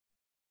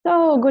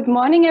So good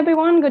morning,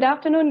 everyone. Good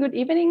afternoon, good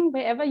evening,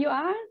 wherever you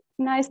are.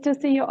 Nice to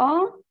see you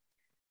all.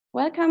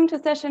 Welcome to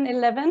session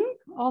 11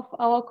 of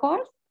our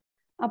course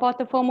about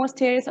the foremost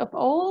theories of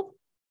all.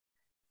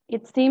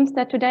 It seems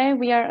that today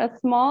we are a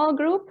small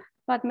group,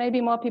 but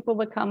maybe more people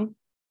will come.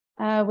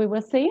 We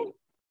will see.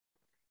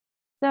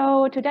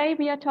 So today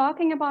we are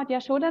talking about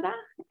Yasodharā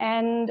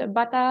and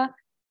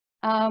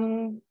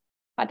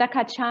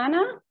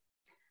Bhattacharya.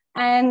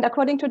 And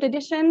according to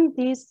tradition,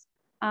 these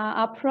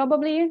are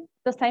probably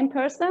the same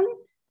person.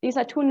 These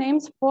are two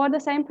names for the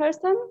same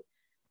person.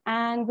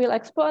 And we'll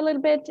explore a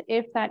little bit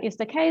if that is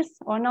the case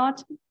or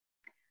not.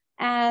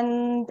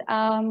 And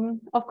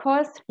of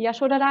course,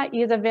 Yasodharā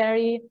is a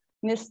very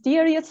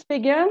mysterious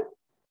figure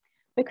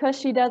because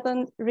she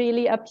doesn't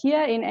really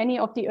appear in any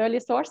of the early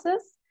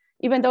sources,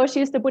 even though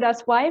she's the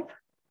Buddha's wife.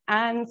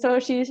 And so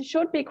she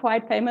should be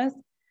quite famous,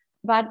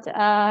 but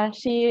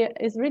she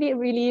is really,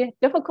 really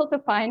difficult to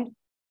find.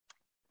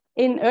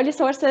 In early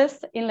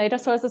sources, in later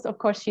sources, of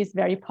course, she's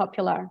very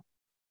popular.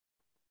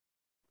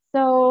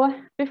 So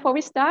before we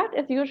start,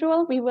 as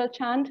usual, we will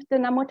chant the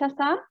Namo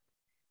Tassa,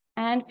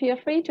 and feel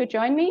free to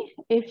join me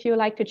if you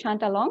like to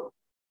chant along.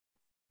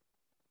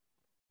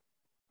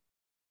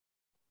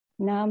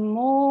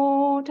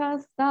 Namo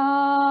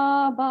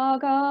Tassa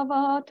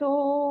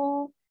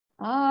Bhagavato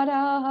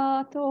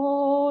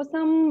Arahato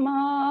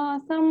Samma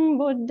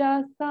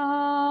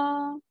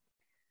Sambuddhassa.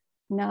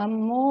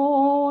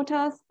 Namo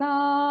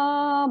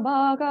Tassa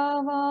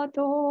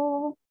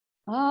Bhagavato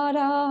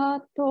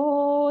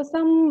Arahato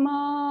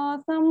Samma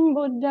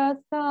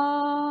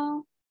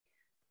Sambuddhassa.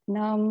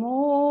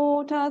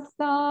 Namo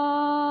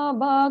Tassa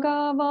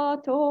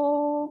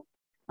Bhagavato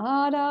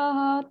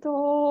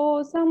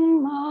Arahato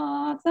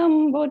Samma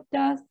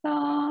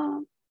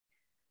Sambuddhassa.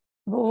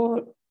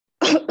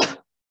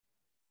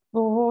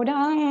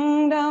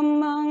 Buddhaṃ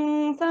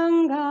Dhammaṃ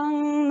Sanghaṃ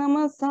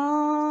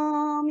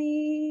Namasami.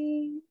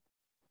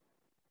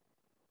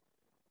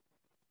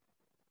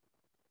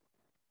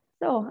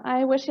 So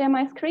I will share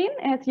my screen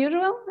as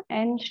usual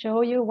and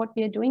show you what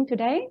we are doing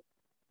today.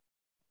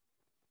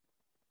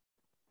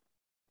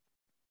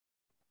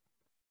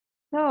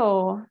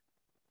 So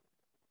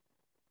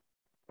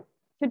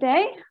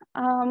today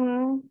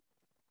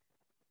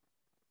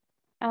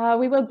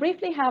we will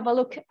briefly have a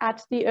look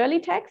at the early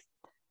text,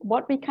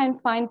 what we can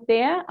find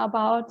there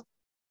about,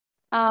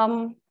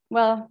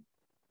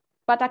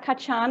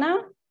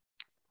 Bhattacharya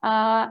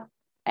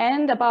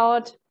and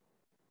about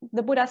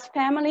the Buddha's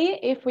family,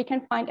 if we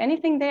can find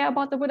anything there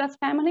about the Buddha's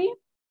family.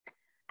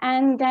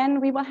 And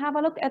then we will have a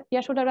look at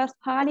Yasodhara's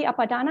Pali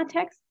apadāna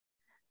text,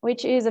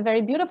 which is a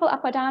very beautiful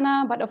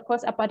apadāna, but of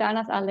course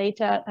apadānas are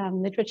later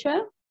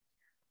literature.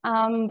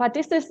 But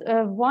this is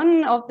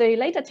one of the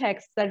later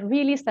texts that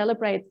really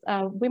celebrates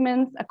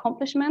women's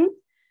accomplishments.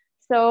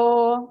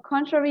 So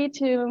contrary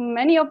to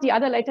many of the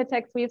other later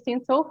texts we've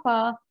seen so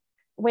far,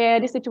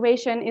 where the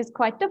situation is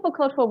quite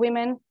difficult for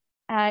women,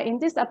 in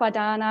this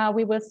apadāna,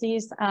 we will see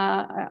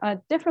a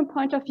different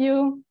point of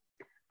view,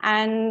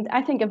 and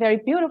I think a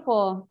very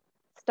beautiful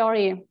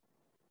story.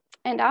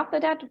 And after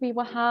that, we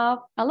will have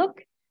a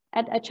look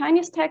at a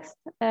Chinese text,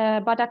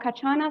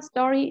 Bhattacharya's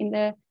story in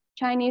the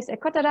Chinese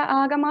Ekotara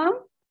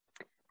Agama,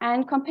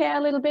 and compare a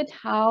little bit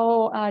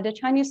how the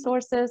Chinese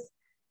sources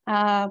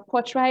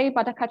portray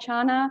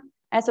Bhattacharya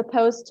as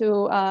opposed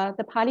to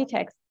the Pali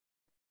text.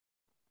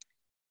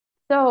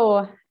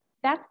 So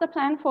that's the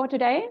plan for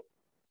today.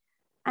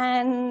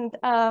 And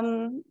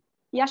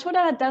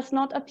Yasodharā does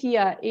not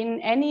appear in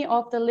any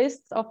of the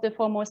lists of the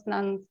foremost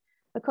nuns,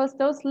 because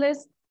those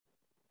lists,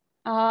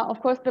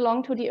 of course,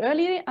 belong to the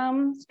early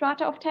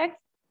strata of text.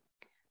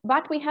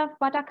 But we have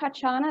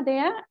Bhattacharya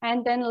there,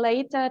 and then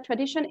later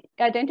tradition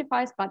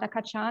identifies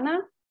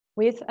Bhattacharya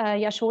with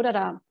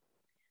Yasodharā.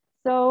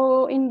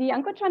 So in the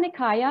Anguttara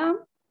Nikaya,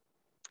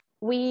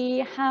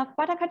 we have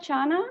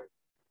Bhattacharya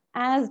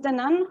as the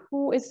nun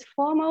who is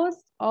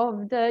foremost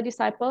of the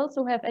disciples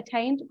who have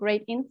attained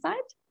great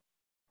insight.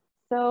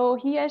 So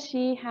here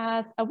she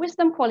has a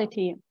wisdom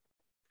quality.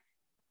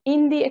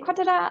 In the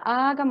Ekotara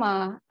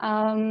Agama,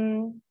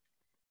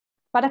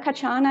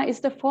 Bhattacharya is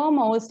the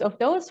foremost of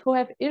those who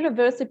have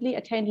irreversibly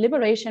attained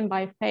liberation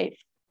by faith.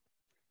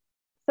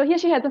 So here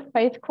she has a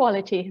faith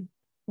quality,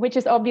 which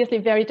is obviously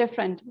very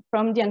different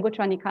from the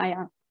Anguttara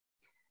Nikaya.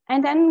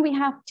 And then we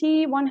have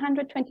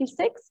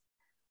T126,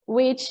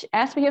 which,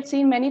 as we have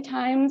seen many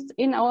times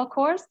in our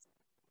course,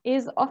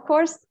 is of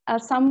course a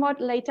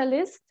somewhat later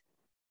list.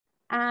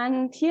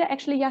 And here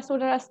actually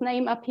Yasodhara's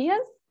name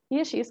appears.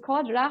 Here she is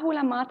called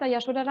Rahula Mata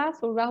Yasodharā,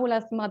 so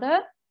Rahula's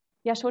mother,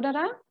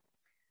 Yasodharā.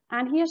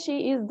 And here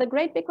she is the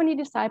great bhikkhunī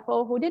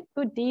disciple who did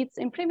good deeds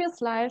in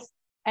previous lives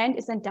and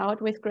is endowed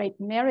with great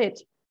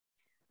merit.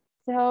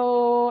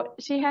 So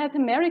she has a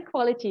merit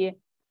quality,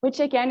 which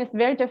again is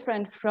very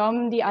different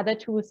from the other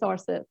two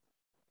sources.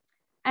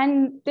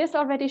 And this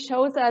already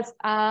shows us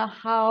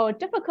how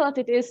difficult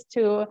it is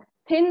to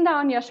pin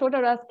down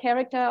Yasodhara's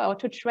character or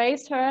to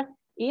trace her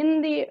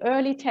in the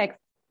early text,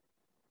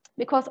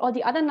 because all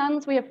the other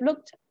nuns we have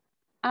looked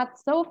at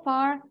so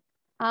far,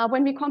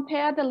 when we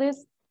compare the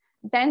list,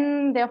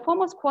 then their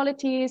foremost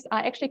qualities are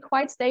actually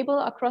quite stable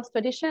across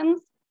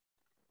traditions.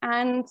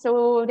 And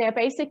so their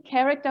basic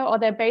character or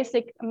their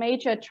basic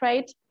major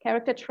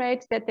character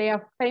trait that they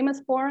are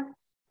famous for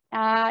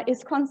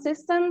is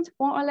consistent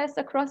more or less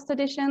across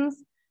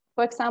traditions.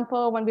 For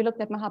example, when we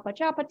looked at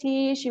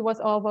Mahapajapati, she was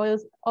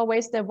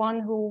always the one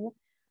who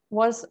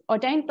was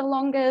ordained the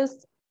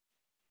longest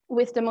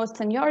with the most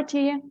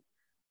seniority.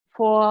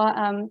 For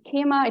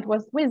Kema, it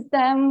was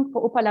wisdom.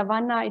 For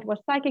Upalavanna, it was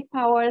psychic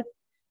powers.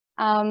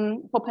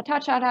 For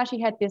Patachara, she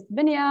had this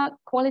Vinaya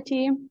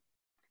quality.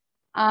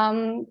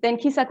 Then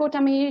Kisa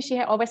Gotami, she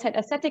always had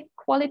ascetic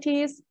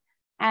qualities.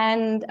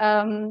 And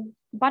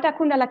Bhatta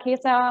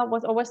Kundalakesa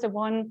was always the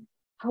one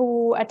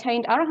who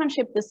attained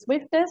arahantship the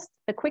swiftest,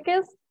 the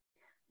quickest.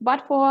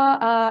 But for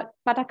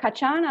Bhatta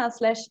Kachana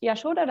 /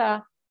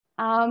 Yasodharā,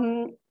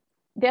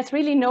 there's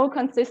really no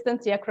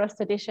consistency across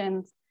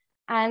traditions.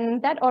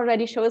 And that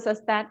already shows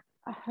us that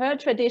her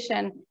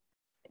tradition,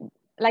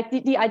 like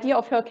the idea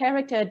of her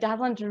character,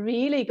 doesn't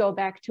really go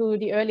back to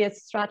the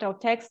earliest strata of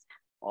text,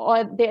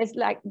 or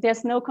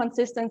there's no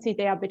consistency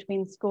there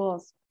between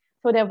schools.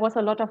 So there was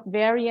a lot of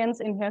variance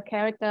in her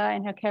character,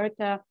 and her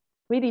character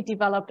really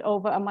developed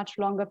over a much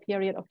longer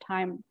period of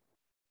time.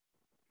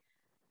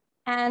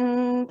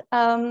 And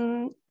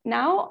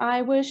now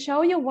I will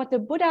show you what the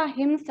Buddha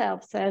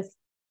himself says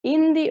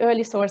in the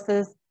early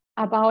sources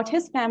about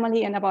his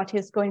family and about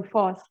his going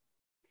forth.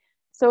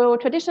 So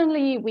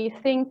traditionally, we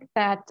think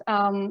that,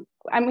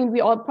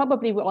 we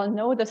all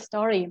know the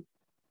story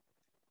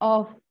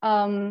of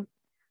the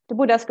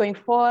Buddha's going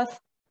forth,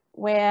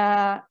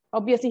 where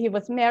obviously he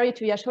was married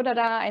to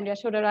Yasodharā, and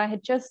Yasodharā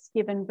had just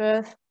given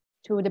birth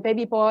to the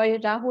baby boy,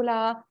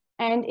 Rahula.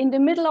 And in the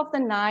middle of the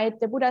night,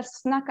 the Buddha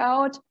snuck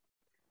out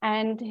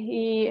and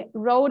he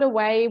rode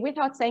away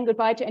without saying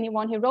goodbye to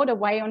anyone. He rode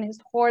away on his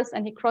horse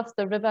and he crossed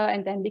the river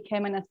and then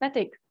became an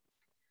ascetic.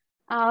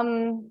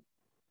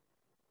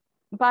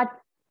 But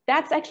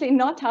that's actually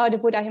not how the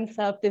Buddha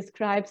himself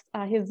describes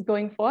his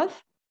going forth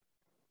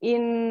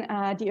in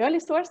the early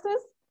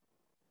sources.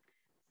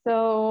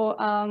 So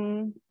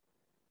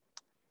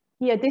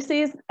here, this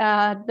is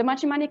the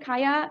Majjhima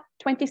Nikaya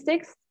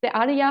 26, the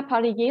Ayya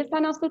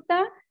Pariyesana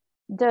Sutta,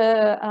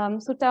 the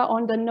sutta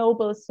on the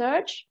noble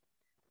search,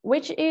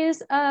 which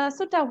is a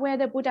sutta where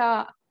the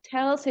Buddha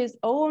tells his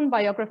own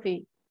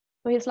biography,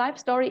 so his life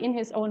story in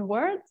his own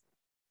words.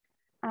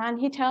 And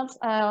he tells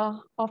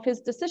of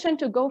his decision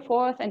to go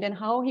forth and then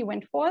how he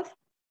went forth.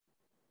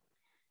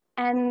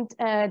 And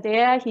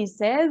there he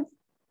says,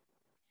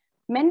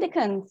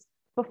 "Mendicants,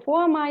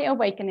 before my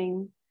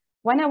awakening,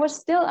 when I was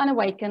still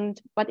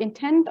unawakened, but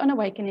intent on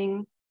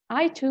awakening,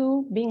 I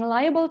too, being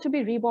liable to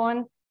be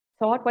reborn,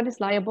 thought what is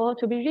liable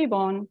to be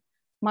reborn,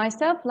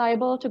 myself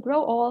liable to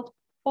grow old,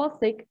 fall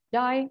sick,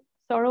 die,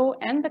 sorrow,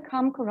 and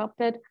become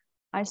corrupted,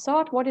 I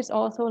sought what is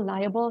also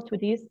liable to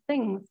these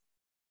things.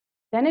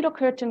 Then it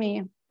occurred to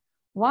me,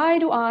 why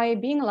do I,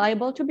 being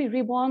liable to be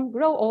reborn,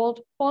 grow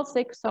old, fall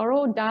sick,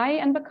 sorrow, die,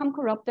 and become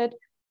corrupted,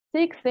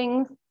 seek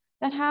things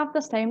that have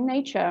the same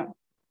nature?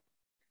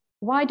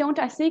 Why don't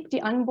I seek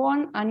the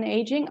unborn,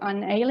 unaging,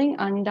 unailing,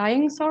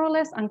 undying,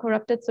 sorrowless,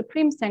 uncorrupted,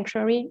 supreme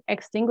sanctuary,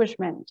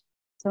 extinguishment?"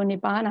 So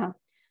Nibbana.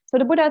 So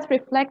the Buddha is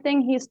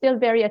reflecting, he's still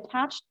very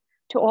attached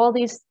to all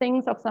these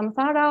things of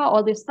samsara,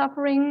 all this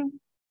suffering.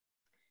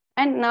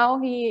 And now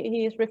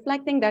he is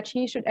reflecting that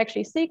he should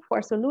actually seek for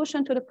a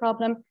solution to the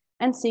problem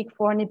and seek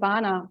for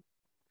Nibbana.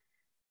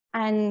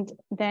 And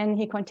then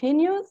he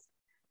continues,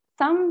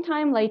 "Some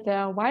time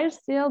later, while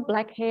still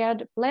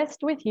black-haired,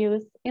 blessed with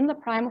youth, in the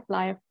prime of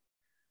life,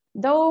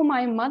 though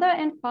my mother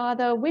and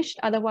father wished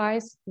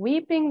otherwise,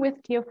 weeping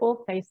with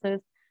tearful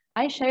faces,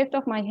 I shaved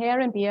off my hair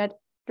and beard,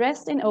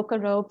 dressed in ochre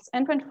robes,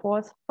 and went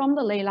forth from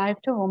the lay life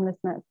to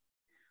homelessness.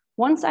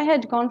 Once I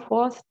had gone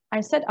forth,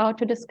 I set out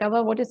to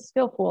discover what is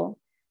skillful,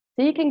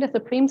 seeking the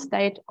supreme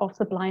state of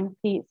sublime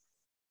peace."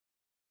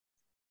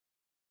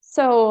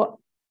 So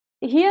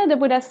here the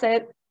Buddha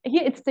said,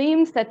 here it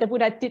seems that the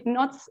Buddha did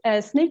not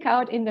sneak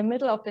out in the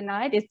middle of the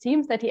night. It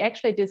seems that he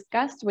actually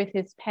discussed with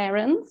his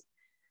parents.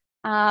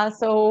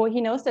 So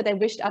he knows that they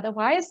wished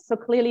otherwise. So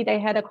clearly they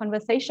had a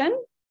conversation.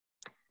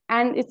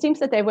 And it seems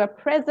that they were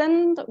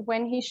present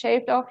when he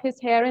shaved off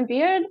his hair and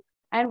beard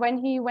and when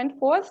he went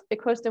forth,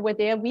 because they were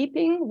there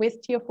weeping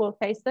with tearful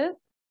faces.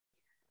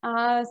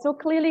 So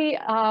clearly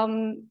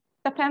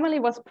the family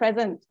was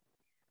present.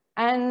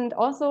 And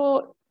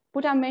also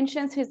Buddha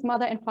mentions his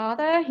mother and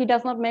father. He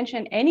does not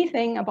mention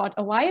anything about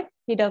a wife.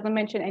 He doesn't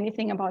mention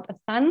anything about a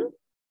son.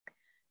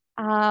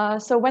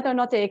 So whether or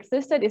not they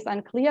existed is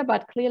unclear,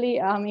 but clearly,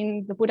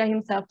 the Buddha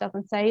himself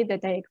doesn't say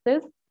that they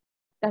exist,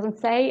 doesn't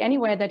say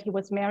anywhere that he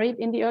was married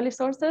in the early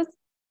sources.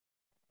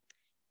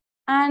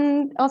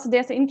 And also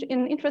there's an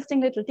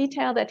interesting little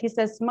detail that he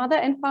says mother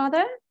and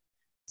father.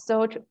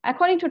 So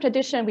according to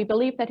tradition, we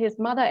believe that his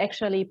mother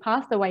actually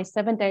passed away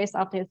 7 days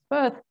after his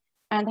birth,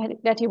 and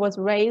that he was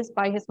raised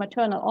by his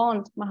maternal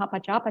aunt,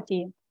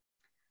 Mahapajapati.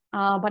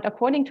 But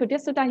according to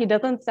this sutta, he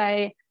doesn't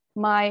say,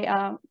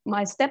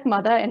 my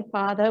stepmother and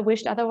father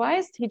wished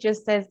otherwise. He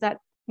just says that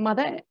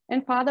mother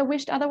and father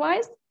wished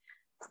otherwise.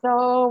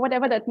 So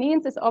whatever that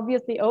means is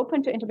obviously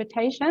open to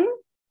interpretation.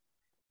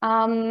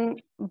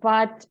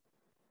 But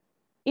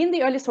in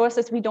the early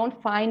sources, we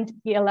don't find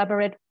the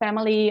elaborate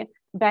family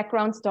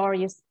background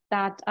stories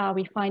that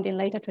we find in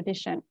later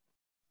tradition.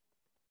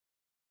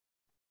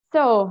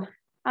 So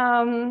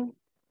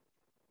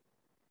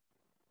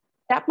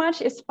that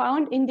much is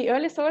found in the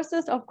early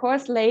sources. Of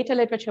course, later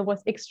literature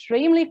was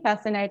extremely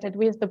fascinated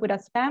with the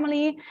Buddha's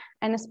family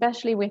and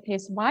especially with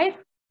his wife.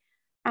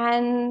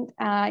 And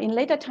in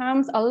later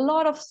times, a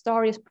lot of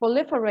stories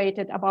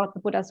proliferated about the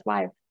Buddha's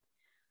wife.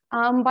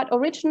 But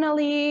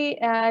originally,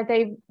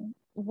 they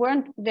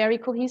weren't very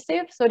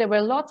cohesive. So there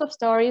were lots of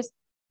stories,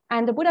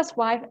 and the Buddha's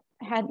wife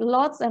had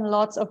lots and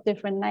lots of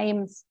different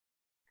names.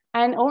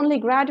 And only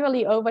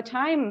gradually over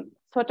time,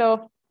 sort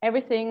of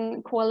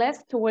everything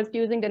coalesced towards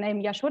using the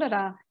name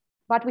Yasodharā.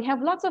 But we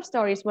have lots of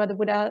stories where the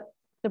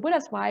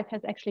Buddha's wife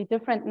has actually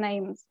different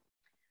names.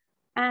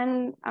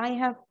 And I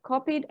have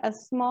copied a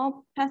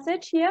small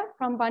passage here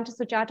from Bhante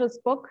Sujato's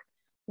book,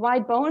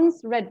 White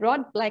Bones, Red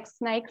Rod, Black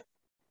Snakes.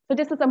 So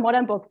this is a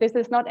modern book. This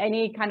is not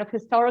any kind of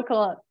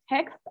historical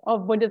text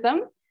of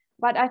Buddhism,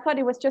 but I thought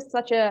it was just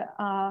such a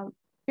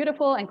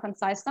beautiful and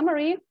concise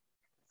summary.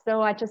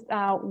 So I just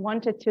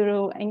wanted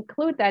to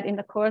include that in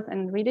the course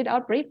and read it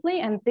out briefly.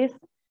 And this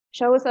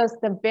shows us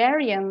the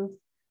variance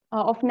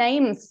of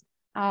names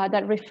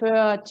that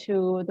refer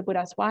to the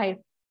Buddha's wife.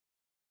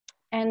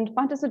 And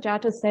Bhante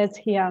Sujato says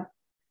here,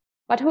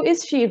 but who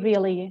is she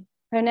really?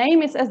 Her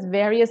name is as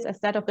various as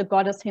that of the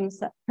goddess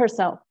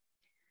herself.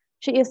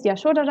 She is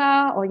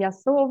Yasodharā or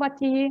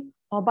Yasovati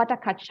or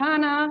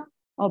Bhattacachana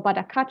or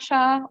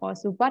Bhattakacha or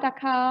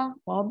Subhadaka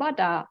or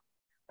Bada.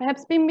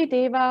 Perhaps Bimbi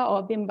Deva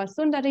or Bimba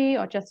Sundari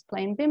or just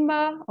plain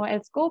Bimba or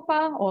else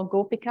Gopa or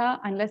Gopika,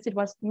 unless it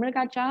was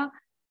Mrgaja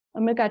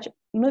or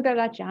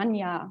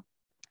Mrgarajanya.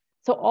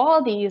 So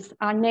all these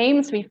are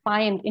names we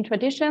find in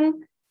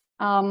tradition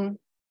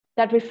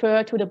that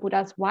refer to the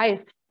Buddha's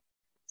wife.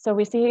 So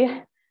we see,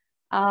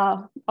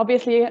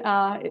 obviously,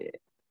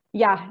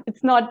 yeah,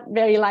 it's not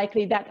very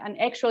likely that an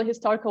actual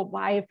historical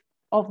wife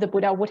of the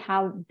Buddha would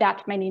have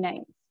that many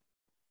names.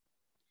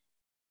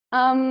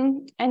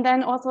 And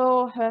then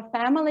also her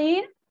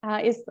family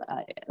is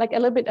like a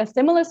little bit a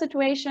similar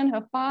situation.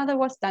 Her father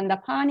was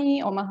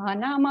Dandapani or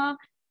Mahanama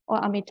or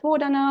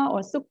Amitodana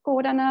or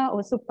Sukkodana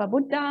or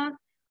Suppabuddha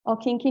or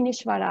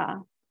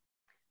Kinkinishvara.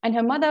 And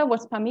her mother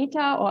was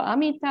Pamita or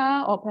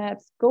Amita or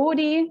perhaps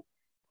Godi,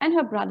 and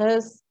her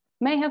brothers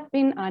may have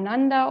been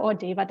Ananda or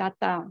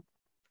Devadatta.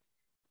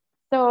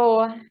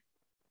 So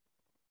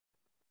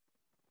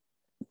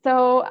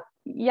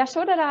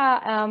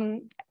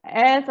Yasodharā,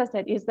 as I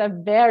said, is a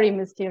very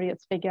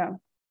mysterious figure.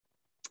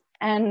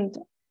 And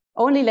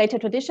only later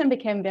tradition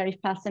became very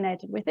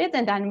fascinated with it.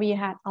 And then we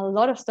had a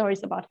lot of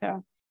stories about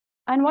her.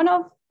 And one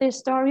of the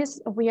stories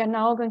we are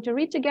now going to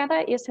read together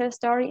is her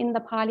story in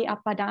the Pali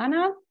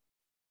Apadāna.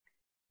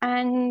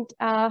 And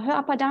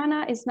her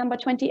Apadāna is number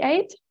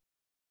 28.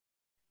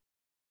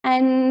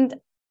 And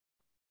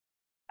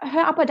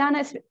her Apadāna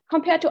is,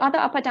 compared to other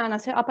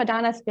Apadānas, her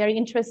Apadāna is very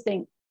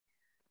interesting.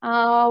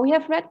 We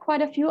have read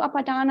quite a few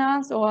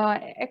Apadānas or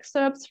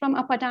excerpts from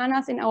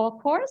Apadānas in our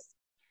course.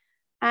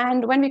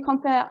 And when we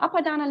compare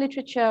Apadāna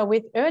literature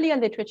with earlier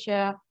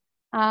literature,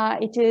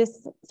 it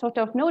is sort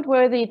of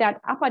noteworthy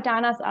that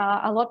Apadānas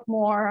are a lot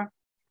more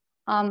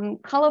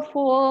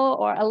colorful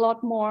or a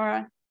lot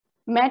more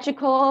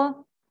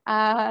magical.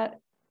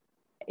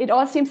 It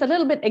all seems a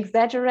little bit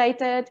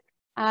exaggerated.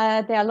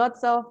 There are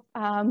lots of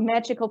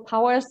magical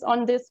powers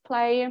on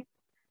display,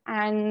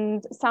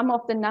 and some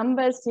of the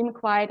numbers seem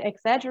quite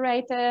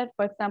exaggerated.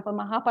 For example,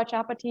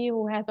 Mahapajapati,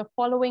 who has a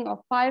following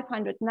of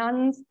 500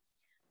 nuns.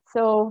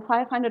 So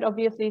 500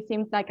 obviously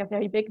seems like a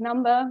very big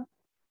number.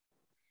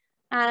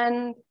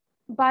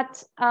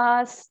 But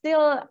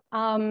still,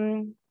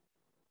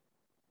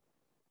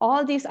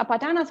 all these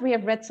Apadānas we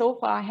have read so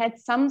far had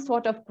some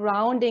sort of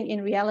grounding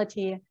in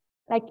reality.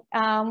 Like,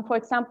 for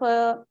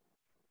example,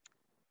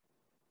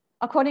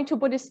 according to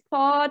Buddhist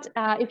thought,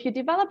 if you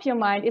develop your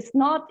mind, it's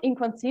not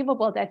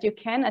inconceivable that you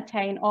can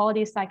attain all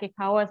these psychic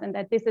powers and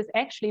that this is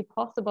actually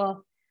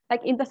possible.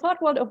 Like in the thought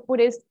world of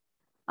Buddhist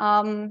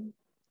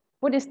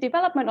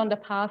development on the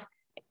path,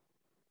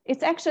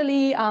 it's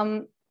actually,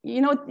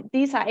 you know,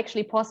 these are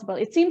actually possible.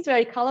 It seems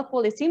very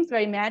colorful, it seems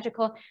very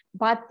magical,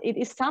 but it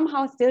is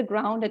somehow still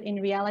grounded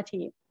in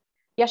reality.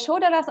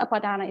 Yasodhara's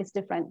Apadāna is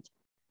different.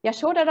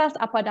 Yasodhara's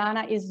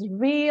Apadāna is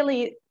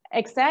really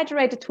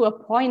exaggerated to a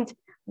point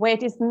where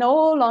it is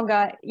no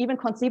longer even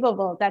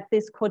conceivable that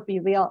this could be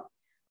real.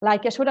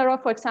 Like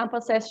Yasodhara, for example,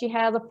 says she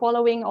has a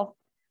following of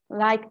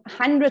like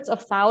hundreds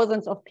of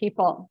thousands of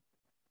people.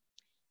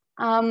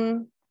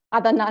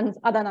 Other nuns,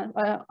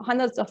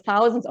 hundreds of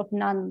thousands of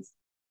nuns.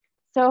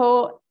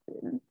 So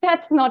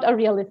that's not a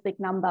realistic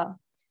number.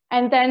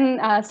 And then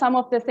some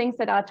of the things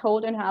that are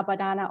told in her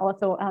Apadāna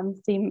also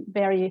seem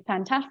very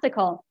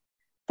fantastical.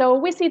 So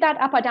we see that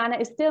Apadāna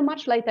is still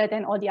much later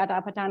than all the other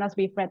Apadānas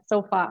we've read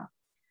so far.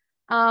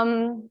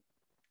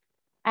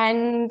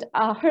 And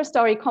her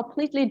story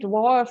completely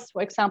dwarfs,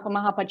 for example,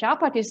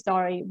 Mahapajapati's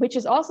story, which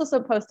is also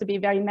supposed to be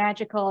very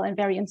magical and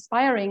very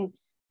inspiring.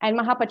 And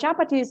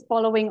Mahapajapati's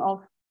following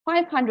of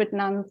 500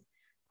 nuns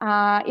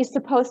is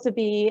supposed to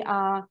be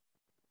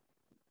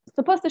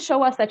supposed to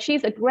show us that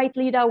she's a great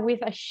leader with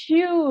a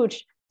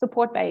huge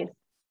support base.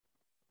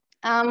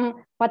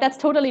 But that's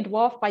totally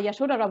dwarfed by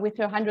Yasodharā with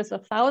her hundreds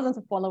of thousands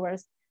of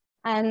followers.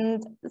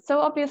 And so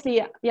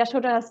obviously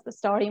Yasodhara's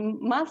story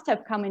must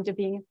have come into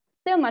being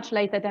still much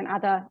later than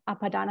other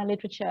apadāna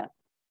literature.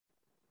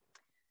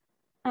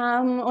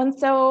 And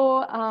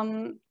so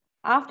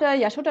after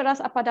Yasodhara's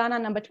apadāna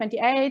number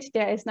 28,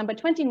 there is number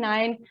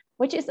 29,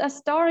 which is a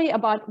story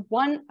about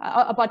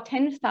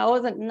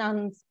 10,000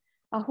 nuns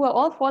who are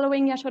all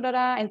following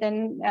Yasodharā. And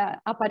then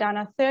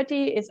apadāna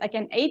 30 is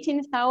again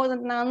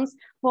 18,000 nuns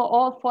who are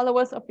all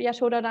followers of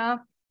Yasodharā.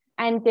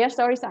 And their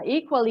stories are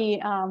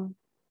equally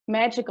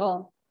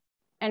magical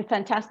and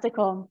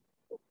fantastical.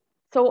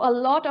 So a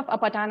lot of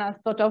apadānas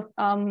sort of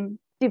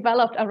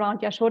developed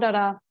around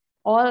Yasodharā,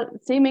 all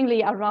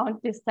seemingly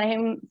around the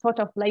same sort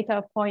of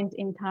later point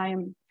in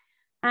time.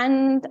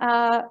 And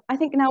I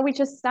think now we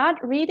just start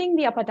reading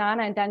the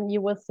apadāna and then you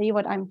will see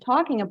what I'm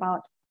talking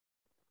about.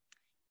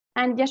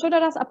 And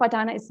Yasodhara's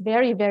apadāna is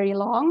very, very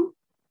long.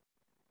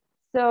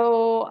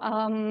 So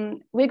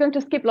we're going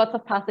to skip lots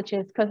of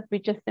passages because we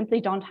just simply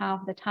don't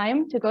have the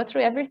time to go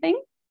through everything.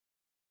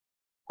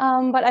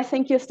 But I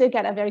think you still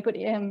get a very good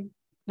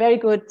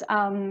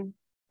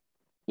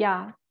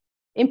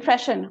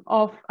impression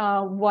of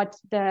what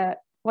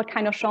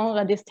kind of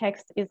genre this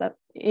text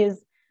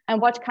is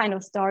and what kind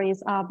of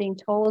stories are being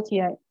told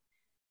here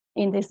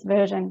in this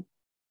version.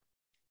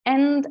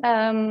 And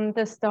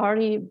the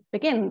story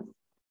begins.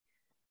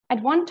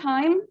 At one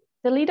time,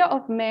 the leader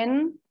of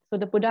men, so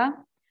the Buddha,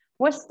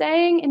 was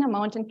staying in a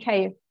mountain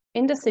cave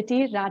in the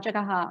city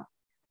Rajagaha,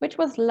 which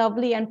was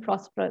lovely and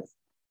prosperous.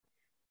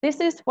 This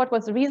is what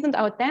was reasoned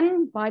out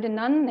then by the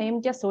nun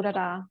named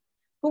Yasodharā,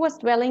 who was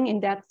dwelling in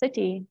that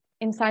city,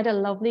 inside a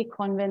lovely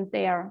convent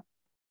there.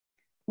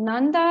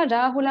 Nanda,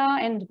 Rahula,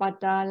 and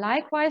Bhadra,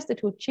 likewise the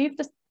two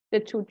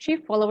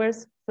chief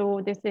followers,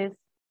 so this is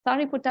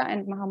Sariputta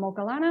and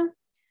Mahamoggallana,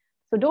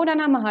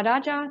 Suddhodana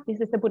Maharaja, this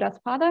is the Buddha's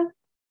father,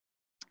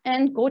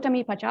 and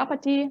Gotami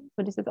Pajapati,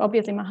 so this is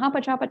obviously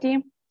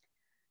Mahapajapati,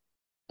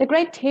 the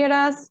great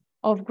Theras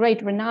of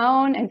great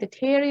renown and the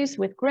Therīs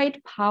with great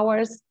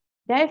powers,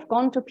 they've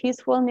gone to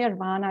peaceful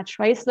nirvana,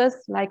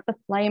 traceless like the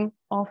flame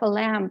of a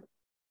lamp.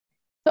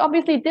 So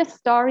obviously this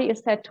story is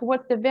set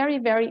towards the very,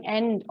 very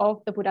end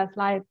of the Buddha's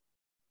life.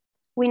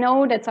 We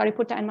know that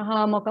Sariputta and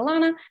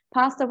Mahamoggallana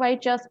passed away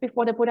just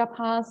before the Buddha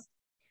passed.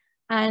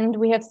 And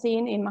we have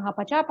seen in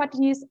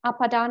Mahapajapati's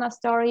apadāna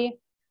story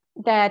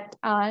that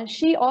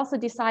she also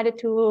decided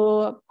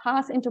to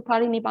pass into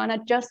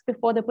Parinibbana just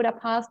before the Buddha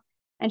passed.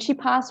 And she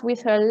passed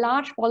with her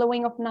large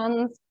following of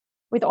nuns,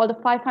 with all the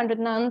 500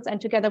 nuns, and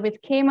together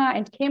with Khema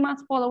and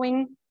Khema's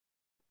following.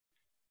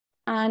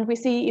 And we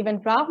see even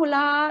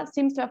Rahula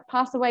seems to have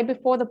passed away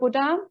before the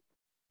Buddha.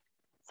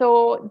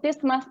 So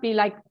this must be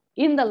like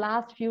in the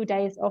last few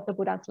days of the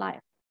Buddha's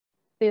life,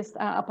 this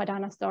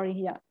apadāna story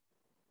here.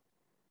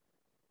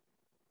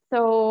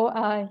 So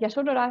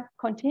Yasodharā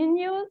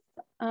continues,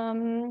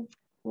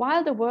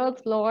 while the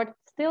world's Lord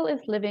still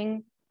is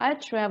living, I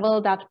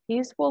travel that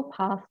peaceful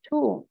path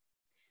too.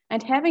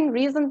 And having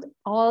reasoned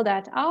all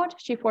that out,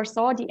 she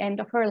foresaw the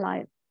end of her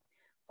life.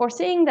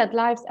 Foreseeing that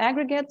life's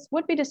aggregates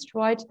would be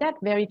destroyed that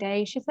very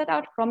day, she set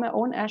out from her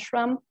own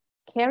ashram,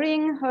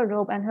 carrying her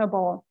robe and her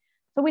bowl.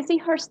 So we see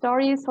her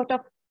story sort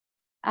of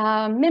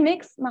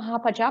mimics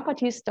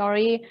Mahapajapati's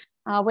story,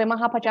 where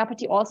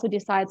Mahapajapati also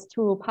decides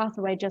to pass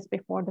away just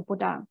before the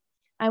Buddha.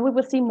 And we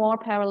will see more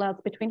parallels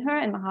between her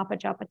and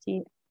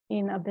Mahapajapati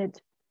in a bit.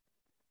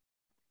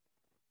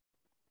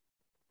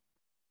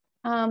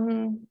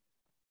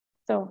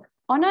 So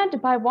honored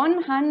by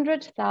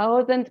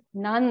 100,000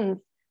 nuns,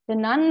 the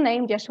nun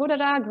named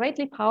Yasodharā,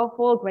 greatly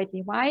powerful,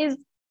 greatly wise,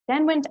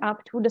 then went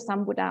up to the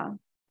Sambuddha.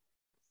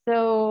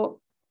 So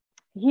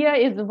here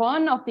is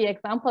one of the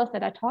examples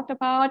that I talked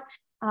about.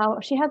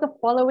 She has a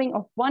following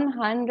of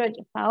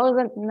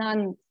 100,000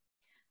 nuns.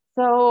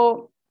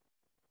 So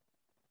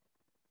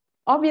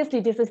obviously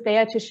this is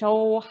there to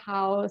show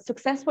how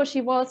successful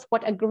she was,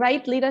 what a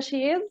great leader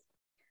she is.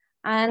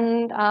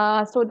 And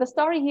so the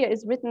story here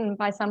is written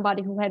by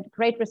somebody who had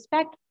great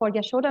respect for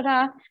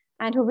Yasodharā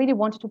and who really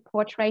wanted to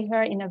portray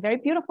her in a very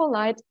beautiful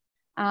light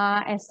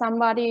as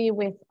somebody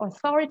with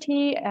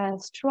authority, a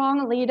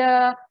strong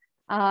leader,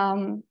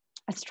 a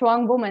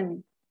strong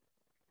woman.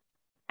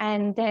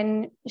 And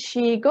then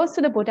she goes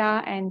to the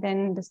Buddha, and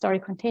then the story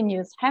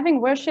continues. Having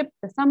worshipped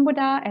the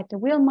Sambuddha at the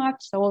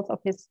wheel-marked soles of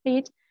his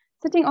feet,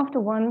 sitting off to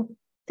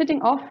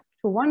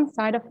one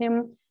side of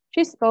him,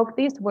 she spoke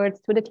these words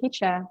to the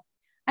teacher.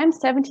 I'm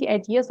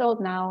 78 years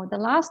old now. The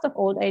last of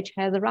old age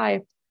has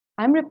arrived.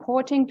 I'm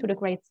reporting to the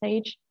great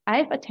sage.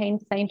 I've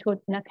attained sainthood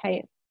in a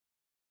cave.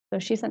 So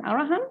she's an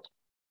arahant.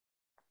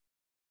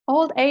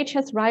 Old age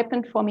has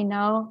ripened for me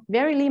now.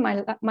 Verily,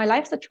 my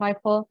life's a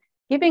trifle.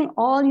 Giving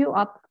all you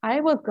up,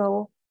 I will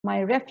go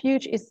my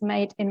refuge is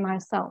made in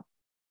myself.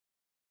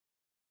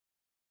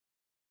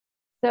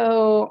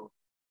 So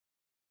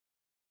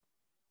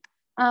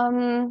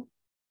again,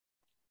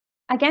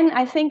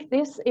 I think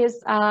this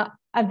is a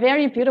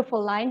very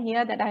beautiful line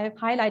here that I have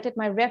highlighted.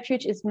 My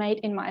refuge is made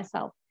in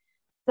myself.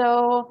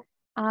 So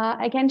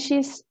again,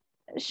 she's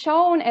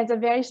shown as a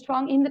very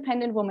strong,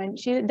 independent woman.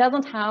 She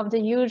doesn't have the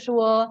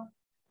usual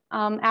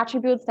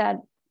attributes that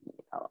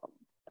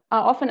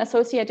are often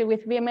associated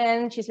with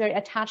women. She's very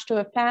attached to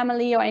her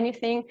family or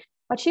anything.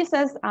 But she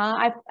says,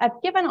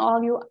 I've given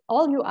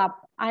all you up.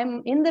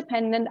 I'm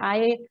independent.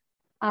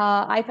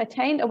 I've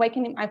attained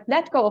awakening. I've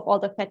let go of all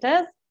the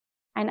fetters,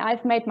 and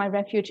I've made my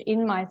refuge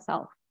in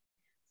myself.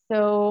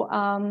 So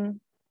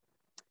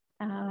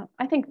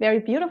I think very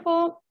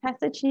beautiful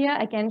passage here,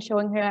 again,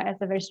 showing her as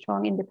a very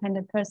strong,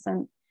 independent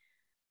person.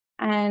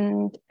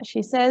 And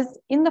she says,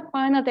 in the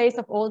final days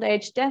of old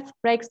age, death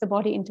breaks the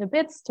body into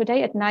bits.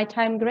 Today at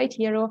nighttime, great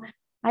hero,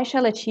 I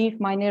shall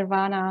achieve my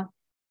nirvana,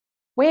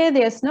 where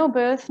there's no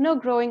birth, no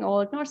growing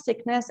old, nor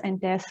sickness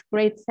and death,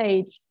 great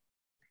sage.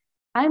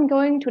 I'm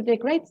going to the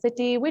great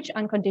city, which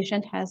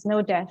unconditioned has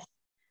no death.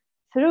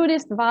 Through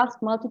this vast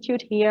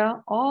multitude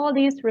here, all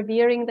these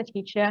revering the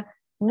teacher,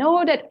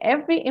 know that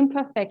every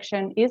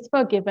imperfection is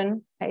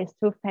forgiven, face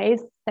to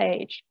face,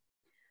 sage.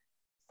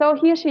 So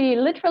here she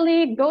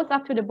literally goes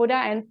up to the Buddha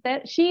and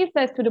she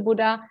says to the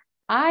Buddha,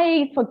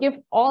 I forgive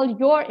all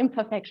your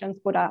imperfections,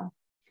 Buddha.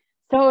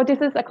 So this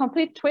is a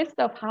complete twist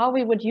of how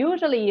we would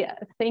usually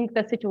think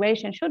the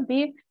situation should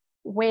be,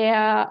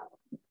 where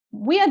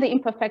we are the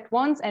imperfect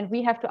ones and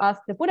we have to ask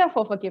the Buddha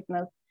for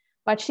forgiveness.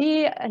 But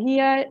she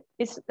here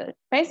is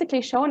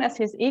basically shown as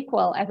his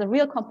equal, as a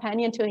real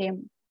companion to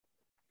him.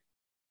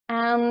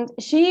 And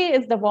she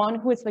is the one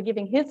who is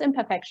forgiving his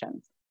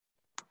imperfections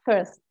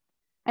first.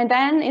 And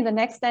then in the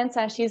next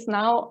stanza,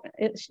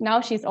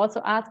 she's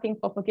also asking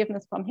for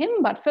forgiveness from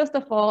him. But first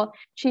of all,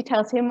 she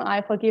tells him,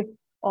 I forgive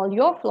all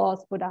your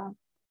flaws, Buddha.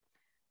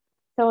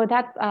 So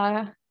that's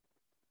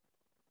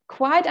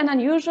quite an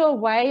unusual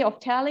way of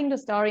telling the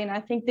story. And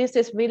I think this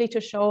is really to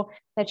show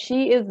that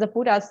she is the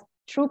Buddha's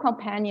true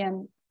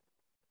companion,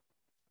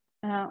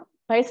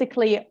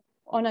 basically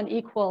on an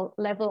equal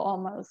level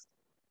almost.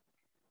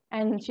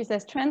 And she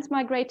says,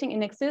 transmigrating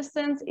in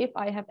existence, if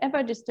I have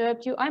ever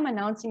disturbed you, I'm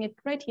announcing it,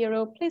 great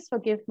hero, please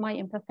forgive my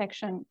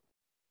imperfection.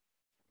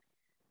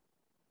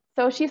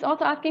 So she's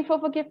also asking for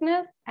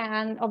forgiveness.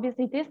 And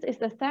obviously this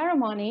is a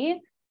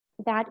ceremony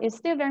that is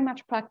still very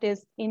much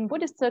practiced in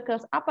Buddhist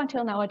circles up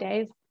until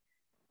nowadays.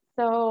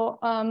 So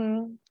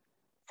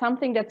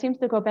something that seems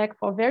to go back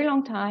for a very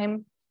long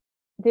time,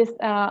 this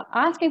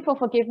asking for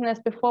forgiveness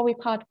before we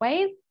part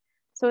ways,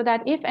 so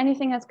that if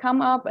anything has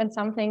come up and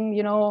something,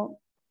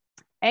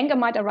 anger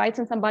might arise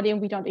in somebody and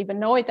we don't even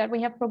know it, that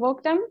we have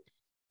provoked them.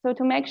 So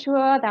to make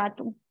sure that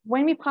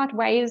when we part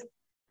ways,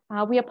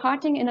 we are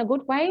parting in a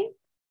good way,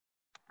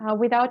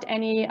 without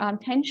any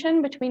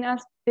tension between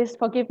us. This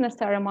forgiveness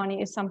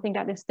ceremony is something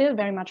that is still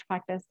very much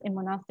practiced in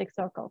monastic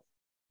circles.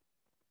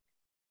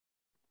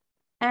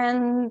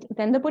 And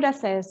then the Buddha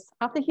says,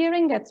 after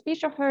hearing that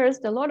speech of hers,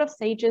 the Lord of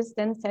Sages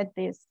then said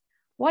this,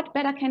 what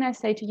better can I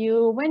say to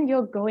you when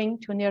you're going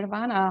to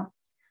nirvana?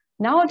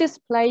 Now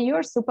display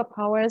your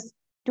superpowers,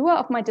 doer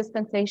of my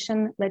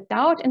dispensation, let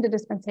doubt in the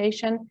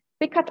dispensation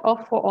be cut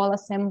off for all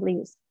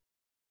assemblies.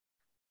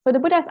 So the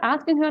Buddha is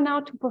asking her now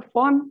to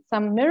perform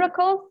some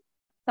miracles,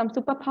 some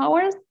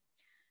superpowers.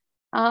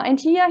 And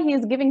here he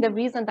is giving the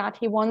reason that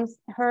he wants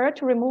her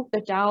to remove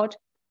the doubt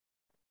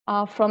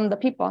from the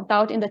people,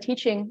 doubt in the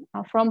teaching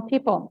from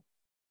people.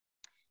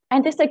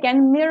 And this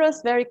again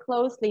mirrors very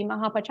closely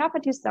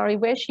Mahapajapati's story,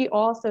 where she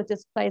also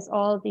displays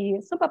all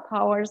the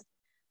superpowers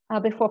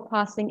before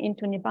passing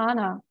into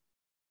Nibbana.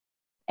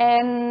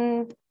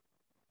 And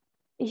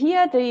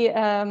here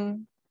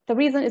the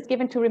reason is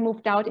given to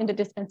remove doubt in the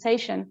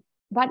dispensation.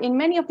 But in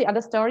many of the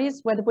other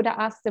stories where the Buddha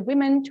asks the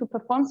women to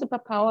perform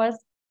superpowers,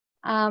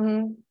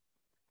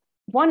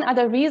 one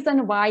other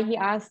reason why he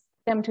asks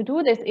them to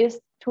do this is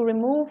to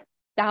remove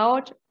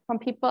doubt from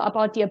people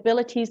about the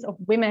abilities of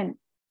women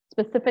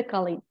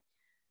specifically.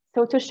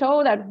 So to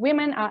show that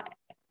women are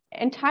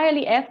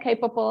entirely as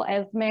capable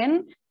as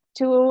men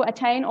to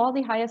attain all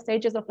the higher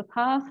stages of the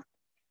path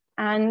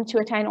and to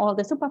attain all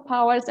the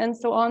superpowers and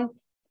so on.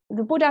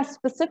 The Buddha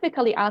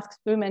specifically asks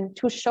women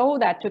to show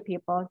that to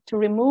people, to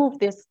remove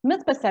this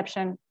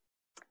misperception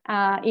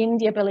in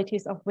the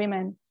abilities of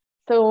women.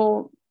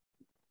 So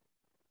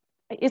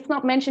it's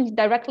not mentioned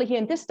directly here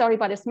in this story,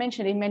 but it's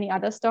mentioned in many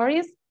other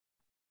stories.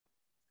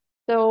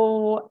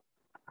 So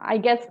I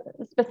guess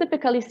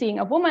specifically seeing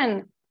a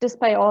woman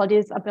display all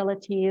these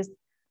abilities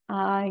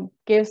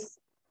gives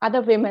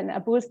other women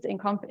a boost in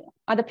confidence,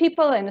 other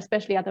people and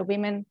especially other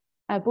women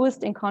a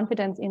boost in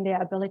confidence in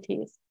their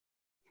abilities.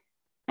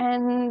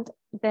 And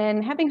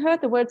then having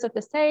heard the words of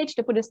the sage,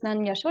 the Buddhist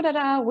nun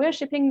Yasodharā,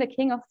 worshipping the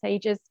king of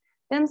sages,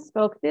 then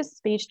spoke this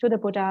speech to the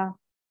Buddha.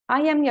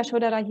 I am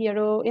Yasodharā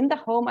hero. In the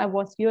home I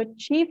was your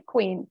chief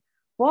queen,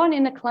 born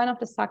in the clan of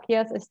the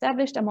Sakyas,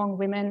 established among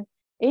women.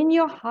 In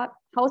your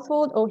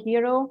household, O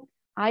hero,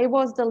 I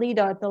was the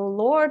leader, the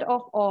lord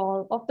of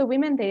all of the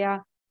women there,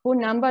 who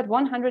numbered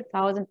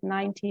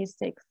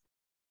 100,096.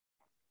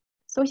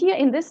 So here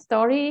in this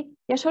story,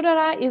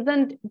 Yasodharā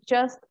isn't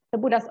just the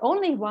Buddha's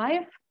only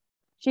wife.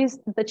 She's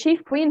the chief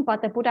queen,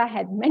 but the Buddha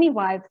had many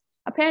wives.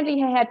 Apparently,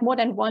 he had more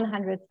than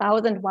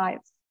 100,000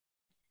 wives.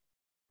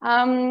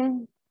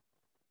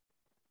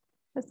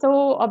 So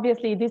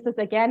obviously, this is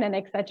again an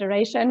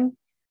exaggeration.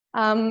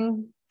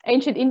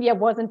 Ancient India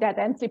wasn't that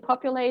densely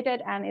populated,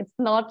 and it's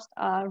not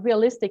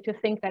realistic to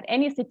think that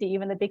any city,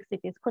 even the big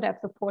cities, could have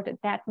supported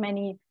that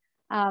many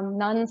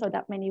nuns or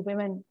that many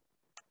women.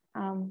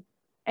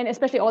 And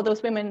especially all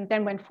those women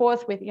then went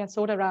forth with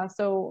Yasodharā,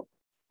 so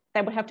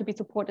they would have to be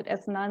supported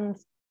as nuns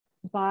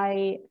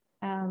by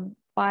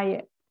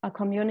a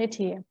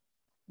community,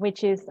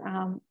 which is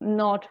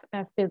not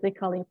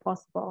physically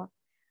possible.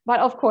 But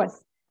of course,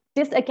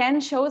 this again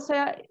shows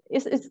her,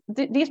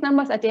 these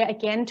numbers are there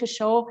again to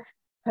show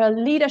her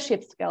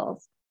leadership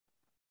skills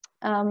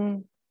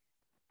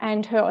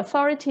and her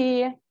authority,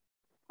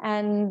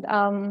 and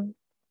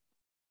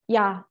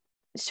yeah,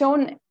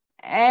 shown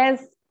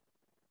as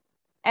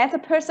a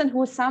person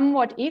who's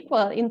somewhat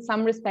equal in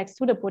some respects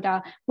to the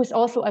Buddha, who's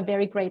also a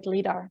very great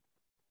leader.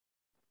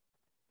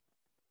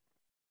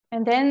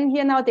 And then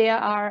here now there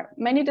are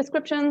many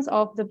descriptions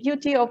of the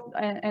beauty of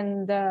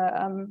and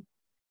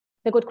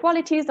the good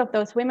qualities of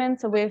those women.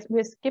 So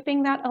we're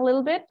skipping that a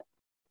little bit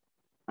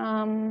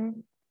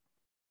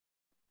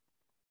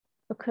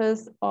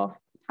because of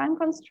time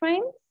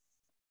constraints.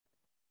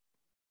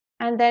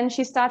 And then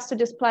she starts to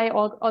display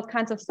all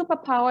kinds of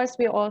superpowers.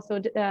 We're also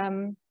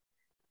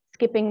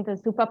skipping the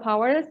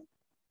superpowers.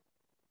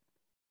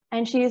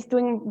 And she's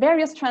doing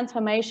various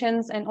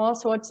transformations and all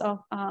sorts of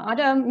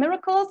other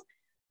miracles.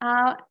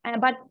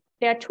 But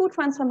there are two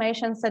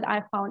transformations that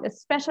I found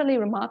especially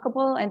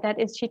remarkable, and that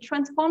is she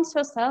transforms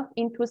herself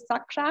into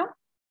Sakra.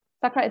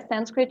 Sakra is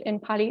Sanskrit,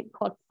 in Pali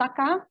called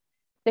Saka,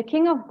 the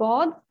king of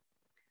gods,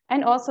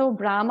 and also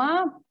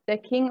Brahma, the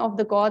king of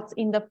the gods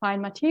in the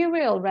fine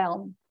material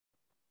realm.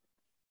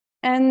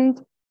 And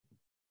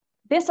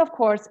this, of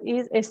course,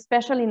 is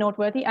especially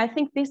noteworthy. I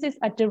think this is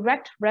a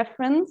direct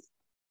reference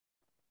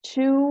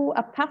to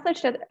a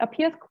passage that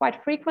appears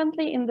quite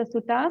frequently in the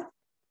suttas,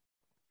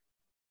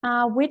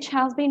 which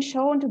has been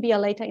shown to be a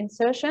later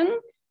insertion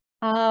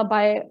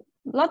by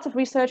lots of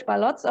research, by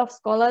lots of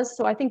scholars.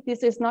 So I think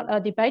this is not a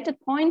debated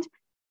point.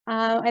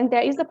 And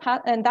there is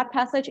that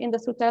passage in the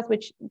suttas,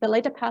 which the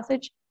later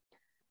passage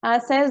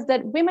says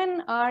that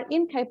women are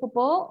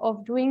incapable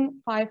of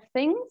doing 5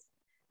 things.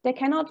 They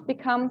cannot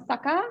become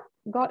Saka,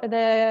 God,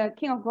 the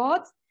king of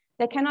gods.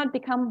 They cannot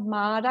become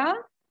Mara.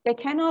 They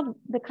cannot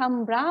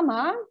become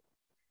Brahma.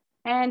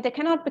 And they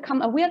cannot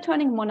become a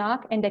wheel-turning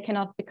monarch, and they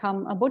cannot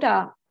become a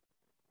Buddha.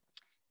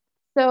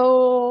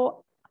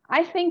 So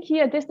I think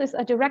here this is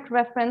a direct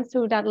reference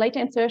to that later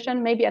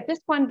insertion. Maybe at this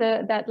point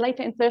that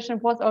later insertion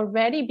was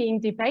already being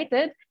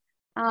debated.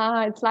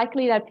 It's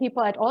likely that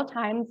people at all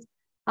times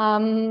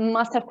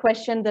must have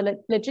questioned the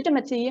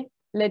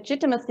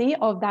legitimacy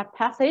of that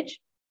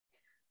passage.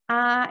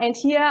 And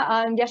here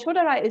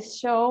Yasodharā is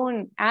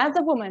shown as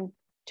a woman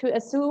to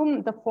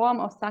assume the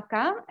form of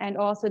Saka and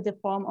also the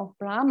form of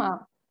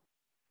Brahma.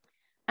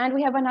 And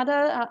we have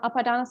another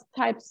apadānas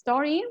type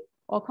story,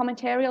 or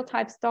commentarial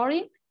type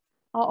story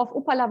of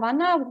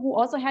Upalavanna, who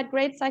also had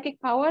great psychic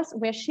powers,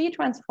 where she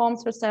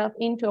transforms herself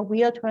into a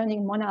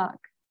wheel-turning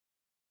monarch.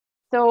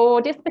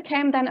 So this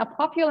became then a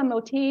popular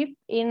motif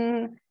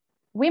in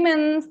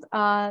women's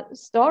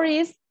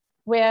stories,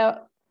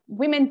 where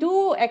women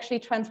do actually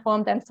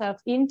transform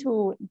themselves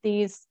into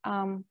these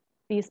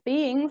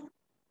beings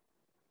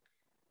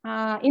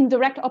in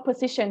direct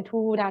opposition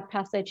to that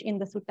passage in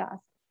the suttas.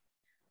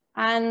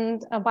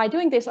 And by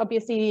doing this,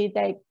 obviously,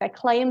 they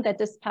claim that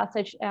this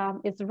passage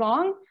is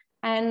wrong,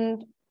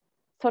 and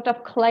sort of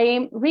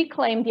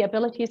reclaim the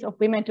abilities of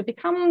women to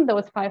become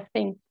those 5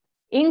 things,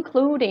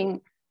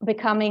 including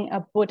becoming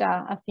a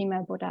Buddha, a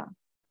female Buddha.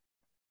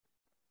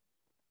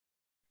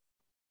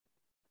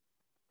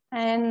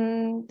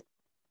 And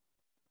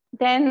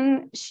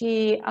then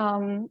she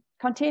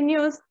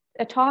continues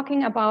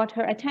talking about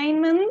her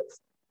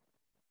attainments.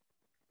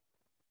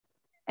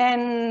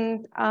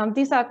 And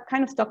these are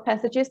kind of stock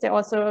passages. They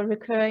also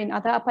recur in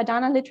other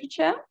apadāna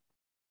literature.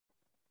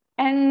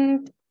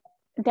 And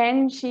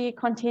then she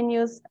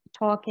continues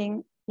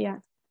talking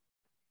here.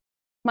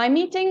 My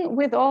meeting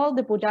with all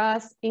the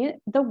Buddhas,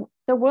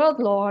 the world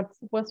lords,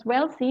 was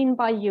well seen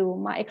by you.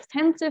 My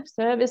extensive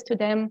service to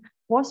them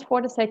was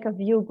for the sake of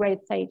you,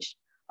 great sage.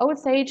 O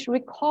sage,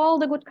 recall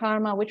the good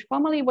karma which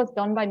formerly was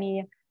done by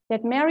me,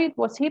 that merit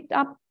was heaped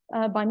up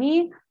by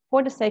me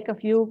for the sake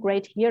of you,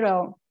 great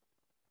hero.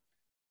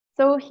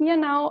 So here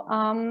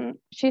now,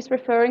 she's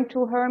referring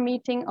to her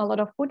meeting a lot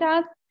of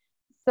Buddhas.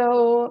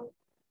 So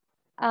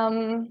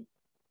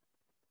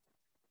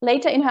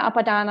later in her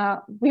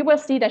apadāna, we will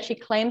see that she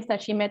claims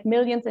that she met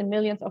millions and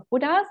millions of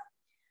Buddhas.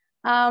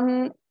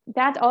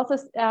 That also,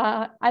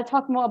 I'll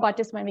talk more about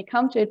this when we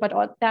come to it, but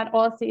that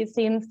also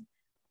seems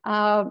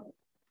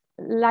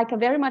like a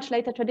very much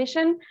later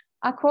tradition.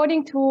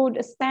 according to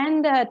the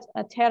standard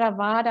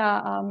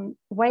Theravada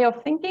way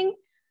of thinking,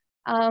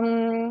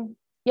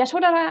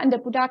 Yasodharā and the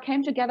Buddha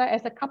came together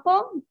as a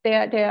couple.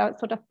 Their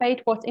sort of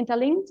fate was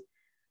interlinked.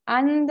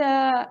 And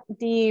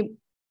the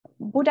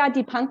Buddha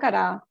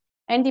Dipankara.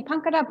 And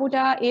Dipankara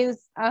Buddha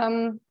is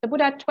the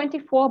Buddha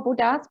 24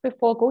 Buddhas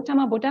before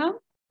Gautama Buddha.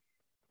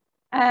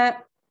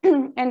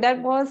 And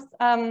that was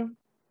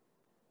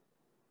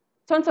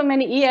so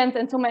many eons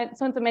and so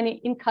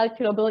many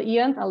incalculable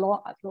eons,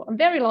 a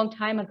very long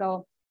time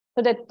ago.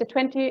 So that the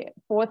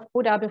 24th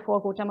Buddha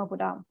before Gautama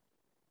Buddha.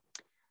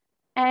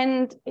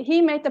 And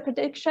he made the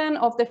prediction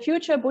of the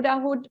future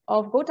Buddhahood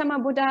of Gautama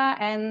Buddha,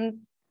 and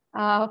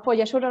for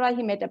Yasodharā,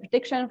 he made a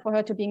prediction for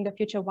her to being the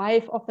future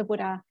wife of the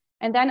Buddha.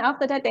 And then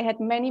after that, they had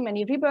many,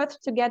 many rebirths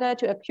together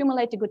to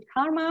accumulate the good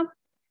karma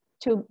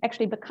to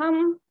actually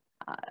become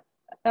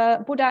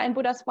Buddha and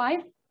Buddha's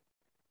wife.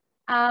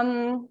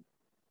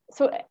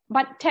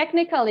 But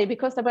technically,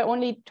 because there were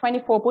only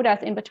 24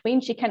 Buddhas in between,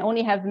 she can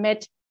only have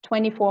met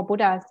 24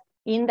 Buddhas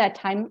in that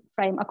time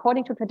frame,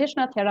 according to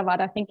traditional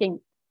Theravada thinking.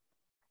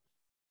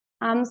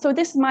 So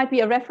this might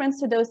be a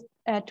reference to those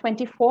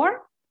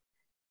 24.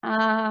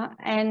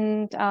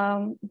 And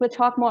we'll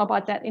talk more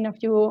about that in a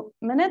few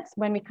minutes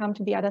when we come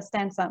to the other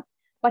stanza.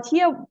 But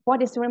here,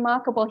 what is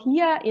remarkable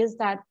here is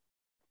that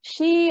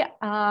she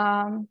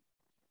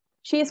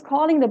is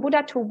calling the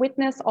Buddha to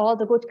witness all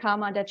the good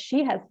karma that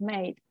she has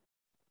made.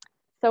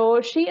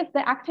 So she is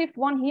the active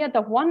one here,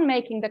 the one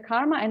making the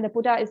karma, and the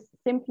Buddha is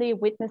simply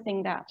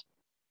witnessing that.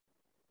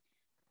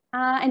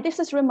 And this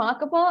is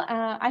remarkable.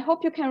 I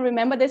hope you can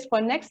remember this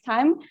for next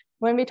time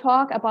when we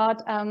talk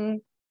about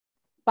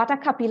Bhatta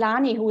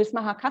Kapilani, who is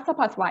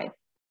Mahakassapa's wife.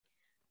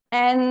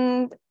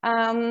 And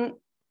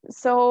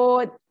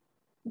so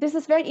this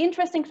is very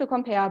interesting to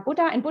compare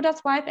Buddha and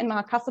Buddha's wife and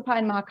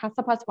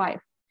Mahakassapa's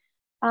wife.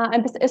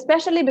 And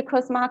especially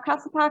because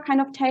Mahakassapa kind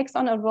of takes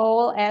on a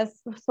role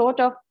as sort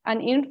of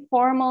an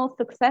informal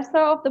successor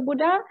of the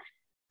Buddha.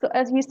 So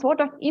as he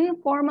sort of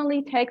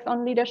informally takes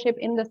on leadership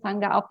in the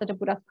sangha after the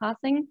Buddha's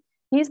passing.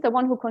 He's the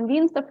one who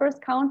convenes the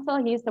first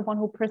council. He's the one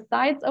who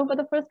presides over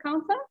the first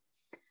council.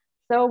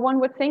 So one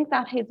would think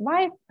that his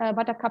wife,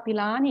 Bhatta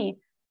Kapilani,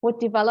 would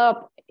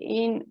develop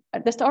in,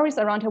 the stories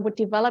around her would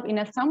develop in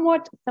a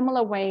somewhat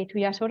similar way to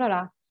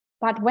Yasodharā.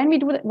 But when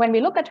we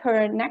look at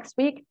her next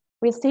week,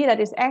 we see that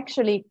it's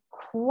actually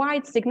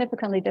quite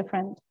significantly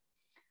different.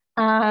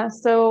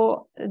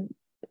 So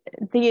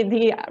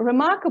the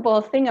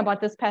remarkable thing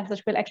about this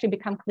passage will actually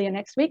become clear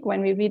next week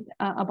when we read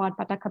about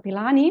Bhatta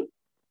Kapilani.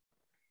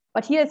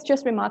 But here it's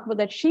just remarkable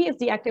that she is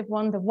the active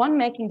one, the one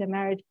making the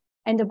marriage,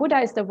 and the Buddha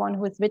is the one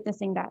who is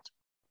witnessing that.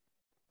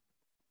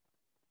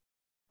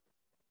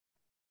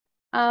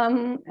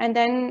 And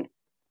then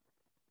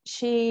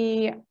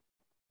she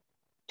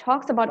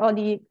talks about all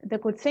the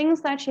good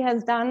things that she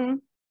has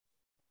done,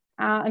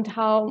 and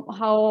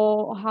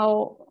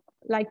how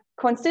like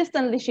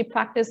consistently she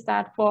practiced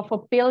that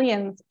for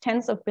billions,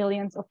 tens of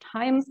billions of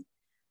times.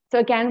 So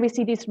again, we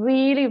see these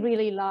really,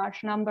 really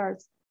large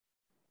numbers.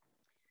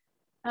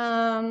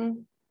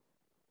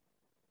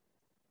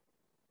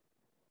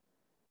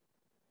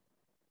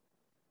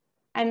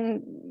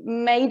 And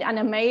made an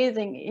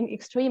amazing,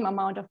 extreme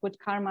amount of good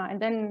karma. And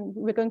then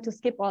we're going to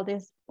skip all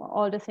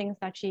the things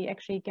that she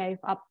actually gave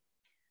up.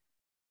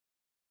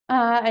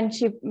 And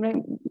she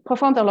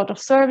performed a lot of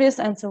service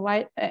and so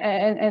on.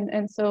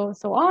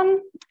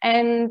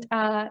 And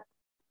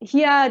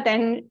here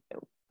then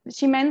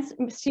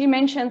she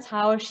mentions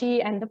how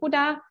she and the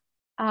Buddha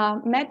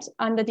met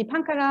under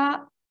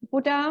Dipankara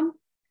Buddha.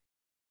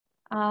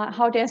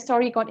 How their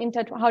story got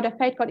how their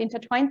fate got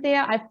intertwined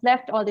there. I've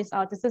left all this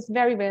out. This is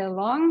very, very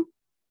long.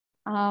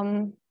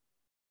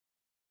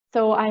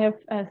 So I have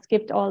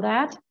skipped all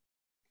that.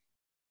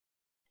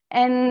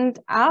 And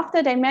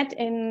after they met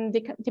in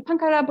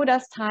Dipankara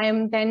Buddha's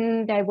time,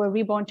 then they were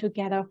reborn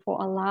together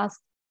for a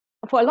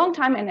long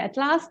time. And at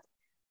last,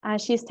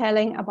 she's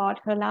telling about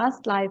her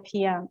last life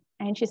here.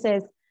 And she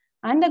says,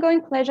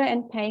 undergoing pleasure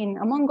and pain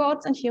among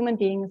gods and human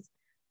beings.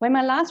 When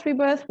my last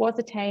rebirth was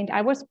attained,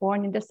 I was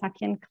born in the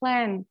Sakyan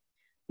clan.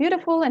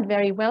 Beautiful and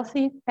very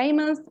wealthy,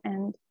 famous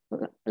and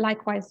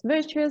likewise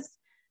virtuous,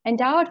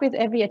 endowed with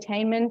every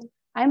attainment,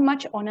 I am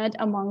much honored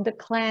among the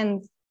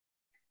clans.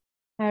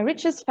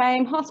 Riches,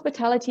 fame,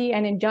 hospitality,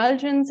 and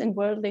indulgence in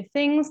worldly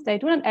things, they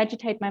do not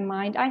agitate my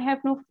mind. I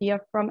have no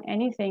fear from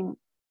anything.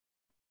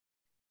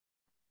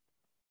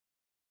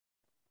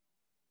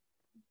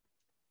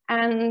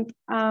 And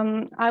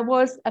I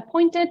was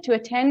appointed to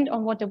attend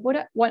on what the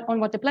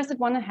Blessed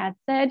One had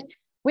said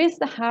with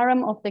the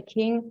harem of the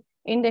king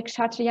in the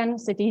Kshatriyan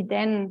city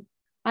then.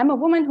 I'm a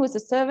woman who is a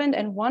servant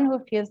and one who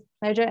feels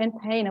pleasure and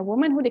pain, a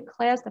woman who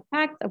declares the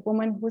facts, a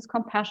woman who is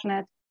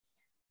compassionate.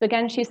 So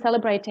again, she's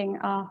celebrating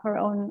her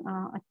own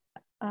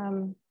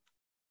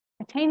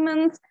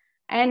attainments.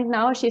 And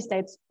now she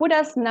states,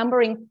 Buddhas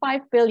numbering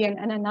 5 billion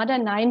and another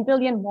 9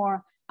 billion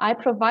more. I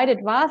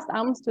provided vast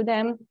alms to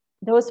them.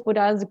 Those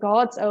Buddhas,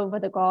 gods over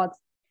the gods.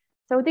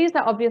 So these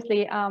are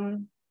obviously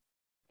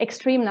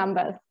extreme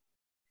numbers.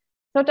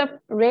 sort of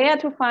rare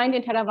to find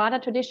in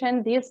Theravada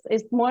tradition. This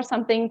is more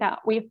something that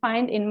we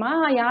find in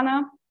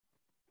Mahayana.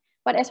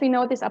 But as we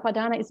know, this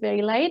apadāna is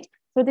very late.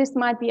 So this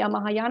might be a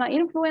Mahayana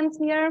influence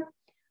here,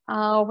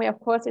 where of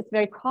course it's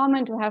very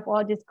common to have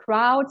all these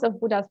crowds of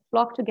Buddhas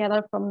flock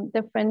together from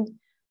different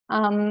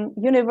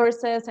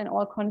universes and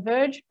all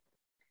converge.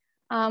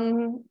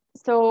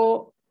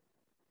 So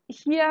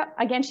here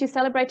again, she's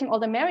celebrating all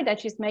the merit that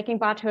she's making,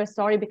 but her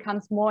story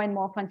becomes more and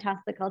more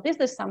fantastical. This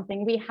is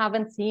something we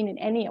haven't seen in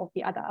any of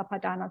the other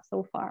apadānas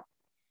so far.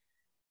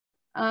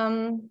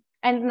 And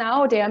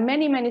now there are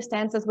many, many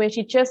stanzas where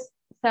she just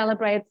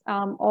celebrates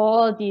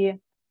all the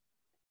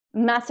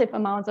massive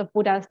amounts of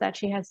Buddhas that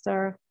she has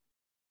served.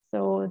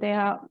 So there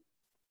are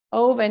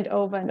over and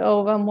over and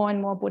over more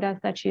and more Buddhas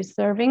that she's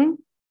serving.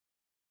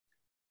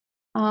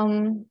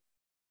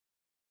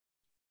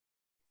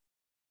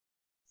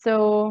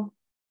 So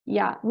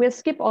yeah, we'll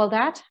skip all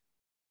that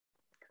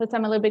because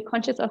I'm a little bit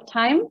conscious of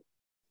time.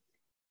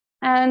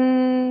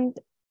 And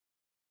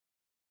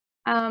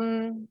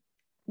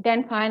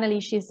then finally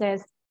she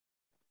says,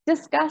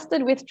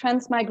 disgusted with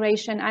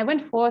transmigration, I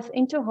went forth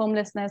into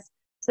homelessness,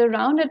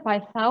 surrounded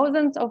by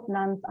thousands of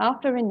nuns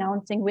after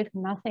renouncing with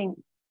nothing.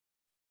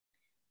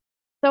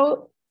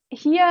 So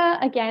here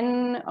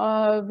again,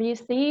 we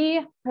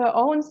see her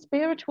own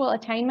spiritual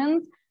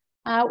attainments.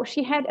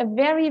 She had a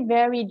very,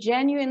 very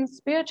genuine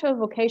spiritual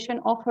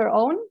vocation of her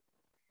own.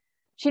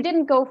 She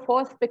didn't go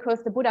forth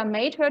because the Buddha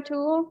made her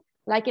to,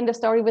 like in the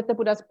story with the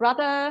Buddha's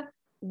brother,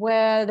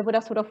 where the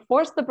Buddha sort of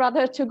forced the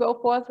brother to go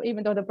forth,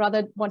 even though the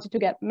brother wanted to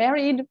get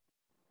married.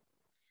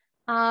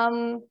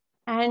 And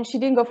she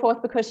didn't go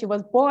forth because she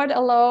was bored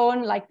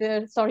alone, like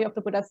the story of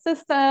the Buddha's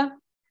sister,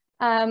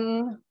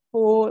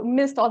 who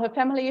missed all her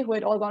family, who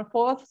had all gone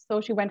forth. So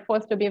she went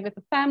forth to be with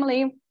the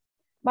family.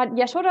 But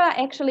Yasodharā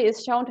actually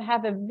is shown to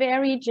have a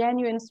very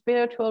genuine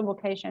spiritual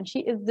vocation.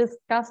 She is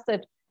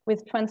disgusted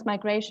with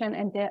transmigration,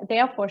 and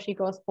therefore she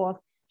goes forth.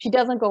 She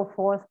doesn't go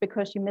forth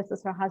because she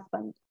misses her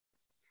husband.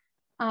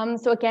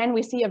 So again,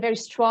 we see a very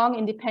strong,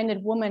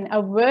 independent woman,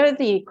 a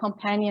worthy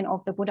companion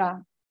of the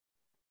Buddha.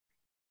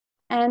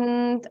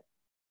 And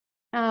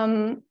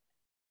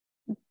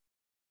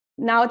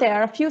now there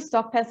are a few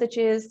stock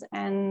passages,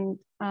 and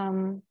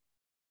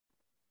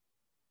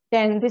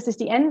then this is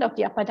the end of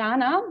the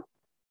apadāna.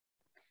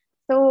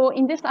 So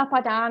in this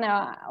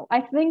apadāna,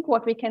 I think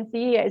what we can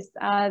see is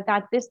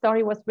that this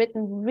story was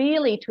written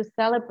really to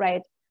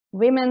celebrate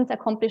women's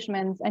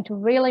accomplishments and to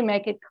really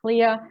make it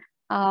clear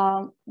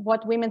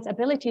what women's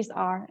abilities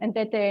are, and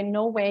that they're in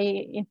no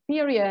way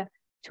inferior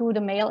to the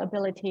male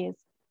abilities.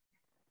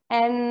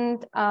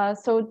 And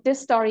so this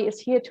story is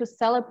here to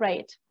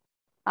celebrate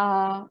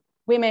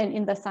women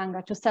in the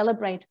sangha, to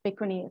celebrate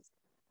bhikkhunīs.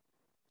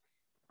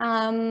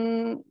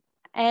 And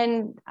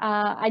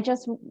I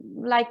just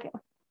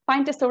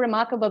find this so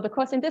remarkable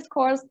because in this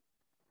course,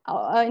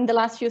 in the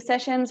last few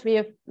sessions, we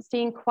have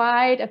seen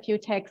quite a few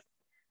texts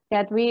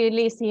that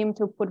really seem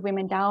to put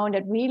women down,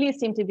 that really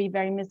seem to be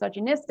very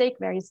misogynistic,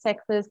 very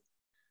sexist,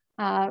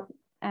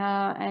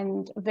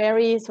 and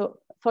very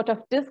sort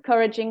of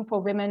discouraging for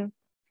women.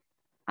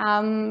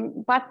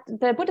 But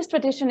the Buddhist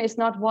tradition is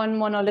not one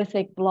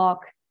monolithic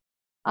block.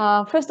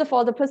 First of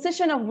all, the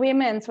position of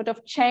women sort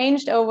of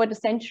changed over the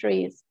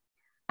centuries.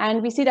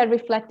 And we see that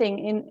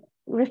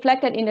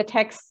reflected in the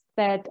texts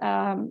that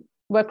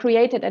were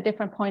created at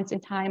different points in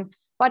time.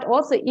 But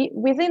also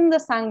within the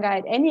Sangha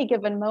at any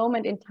given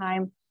moment in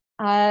time,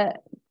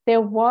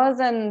 there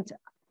wasn't,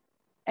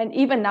 and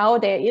even now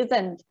there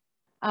isn't,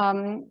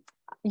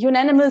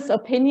 unanimous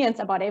opinions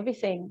about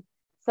everything.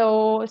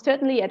 So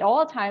certainly at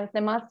all times,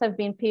 there must have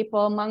been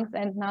people, monks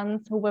and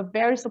nuns, who were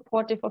very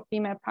supportive of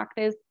female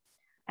practice.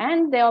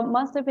 And there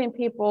must have been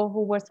people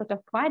who were sort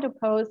of quite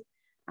opposed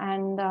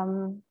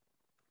and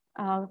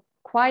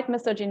quite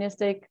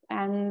misogynistic.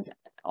 And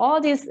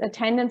all these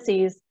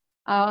tendencies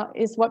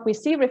is what we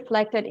see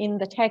reflected in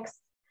the text.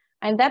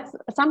 And that's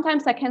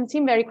sometimes that can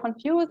seem very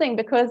confusing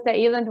because there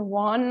isn't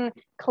one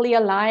clear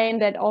line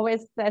that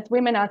always says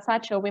women are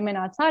such or women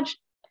are such.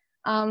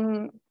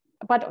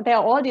 But there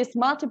are all these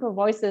multiple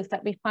voices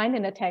that we find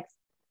in the text.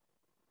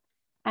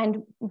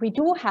 And we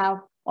do have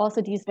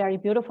also these very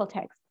beautiful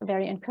texts,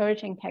 very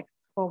encouraging texts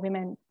for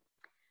women.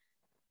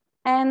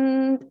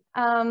 And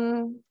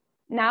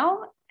now,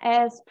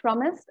 as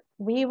promised,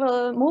 we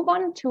will move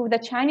on to the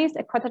Chinese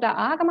Ekotthata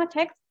Agama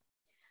text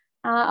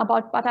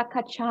about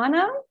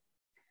Padakachana.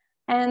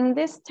 And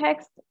this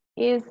text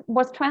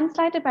was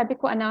translated by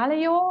Bhikkhu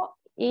Analayo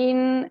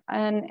in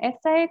an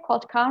essay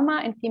called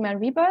Karma and Female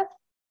Rebirth.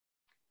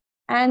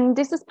 And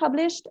this is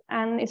published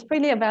and is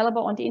freely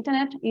available on the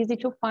internet, easy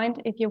to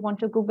find if you want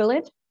to Google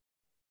it.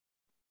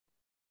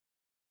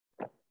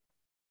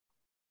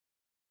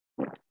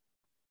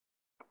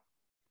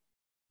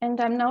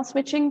 And I'm now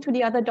switching to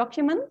the other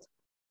document.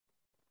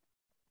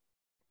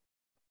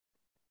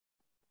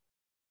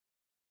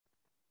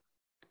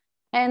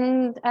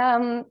 And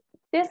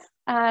this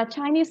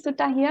Chinese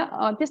sutta here,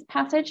 or this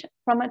passage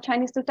from a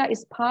Chinese sutta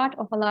is part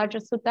of a larger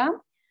sutta.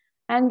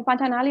 And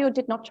Bhante Analayo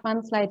did not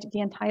translate the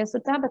entire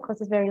sutta because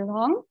it's very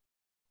long.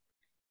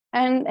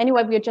 And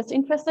anyway, we're just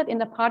interested in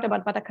the part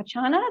about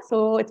Vadakachana,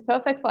 so it's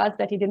perfect for us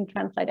that he didn't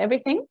translate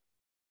everything.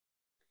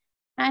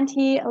 And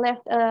he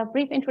left a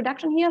brief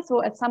introduction here,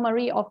 so a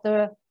summary of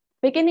the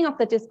beginning of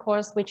the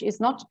discourse, which is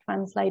not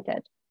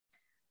translated.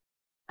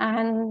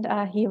 And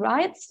he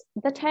writes,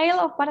 the tale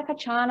of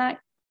Vadakachana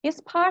is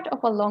part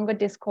of a longer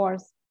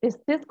discourse. This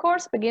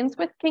discourse begins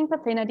with King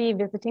Pasenadi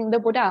visiting the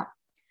Buddha.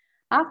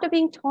 After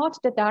being taught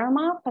the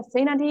Dharma,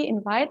 Pasenadi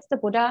invites the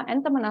Buddha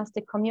and the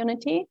monastic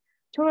community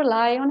to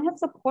rely on his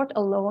support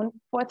alone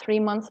for a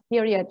 3-month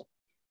period,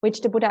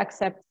 which the Buddha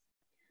accepts.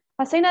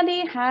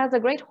 Pasenadi has a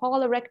great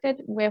hall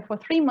erected where for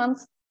 3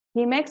 months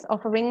he makes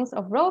offerings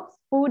of robes,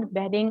 food,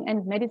 bedding,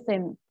 and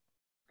medicine.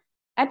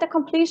 At the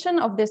completion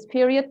of this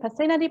period,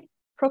 Pasenadi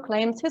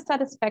proclaims his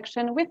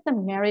satisfaction with the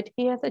merit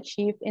he has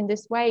achieved in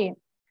this way.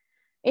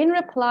 In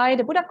reply,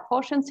 the Buddha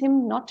cautions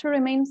him not to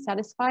remain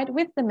satisfied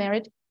with the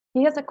merit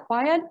he has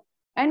acquired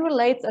and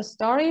relates a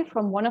story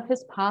from one of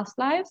his past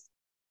lives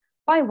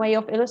by way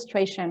of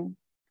illustration.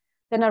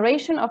 The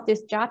narration of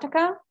this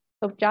Jataka,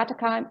 so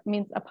Jataka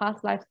means a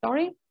past life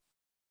story,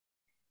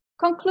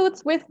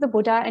 concludes with the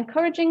Buddha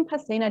encouraging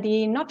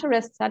Pasenadi not to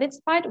rest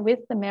satisfied with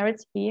the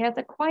merits he has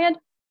acquired,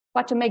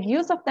 but to make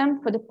use of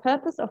them for the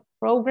purpose of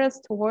progress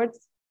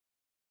towards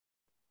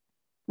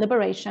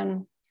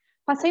liberation.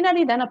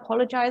 Pasenadi then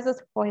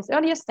apologizes for his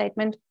earlier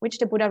statement, which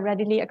the Buddha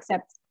readily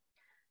accepts.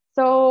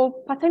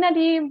 So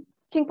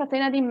King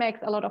Pasenadi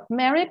makes a lot of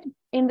merit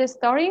in this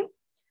story,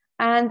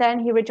 and then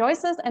he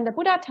rejoices, and the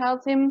Buddha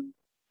tells him,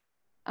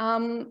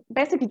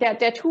 basically there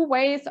are 2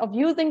 ways of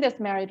using this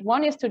merit.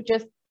 One is to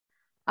just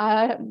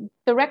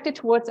direct it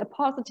towards a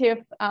positive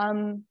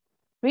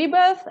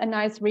rebirth, a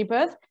nice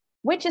rebirth,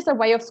 which is a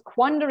way of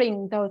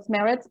squandering those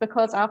merits,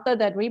 because after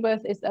that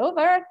rebirth is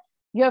over,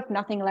 you have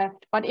nothing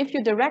left. But if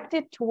you direct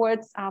it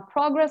towards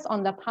progress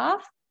on the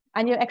path,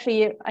 and you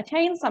actually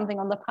attain something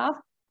on the path,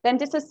 then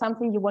this is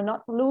something you will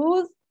not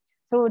lose.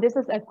 So this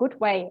is a good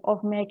way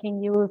of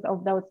making use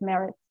of those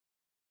merits.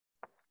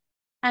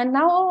 And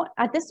now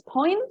at this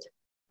point,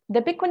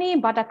 the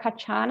bhikkhuni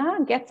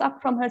Vadakachana gets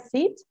up from her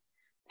seat,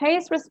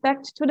 pays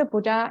respect to the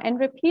Buddha, and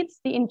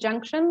repeats the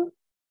injunction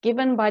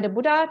given by the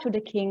Buddha to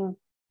the king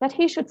that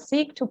he should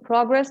seek to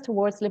progress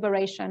towards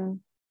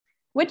liberation,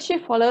 which she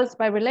follows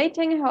by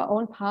relating her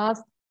own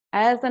past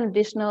as an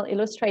additional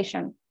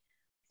illustration.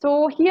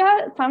 So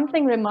here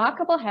something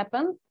remarkable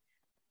happens.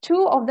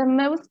 2 of the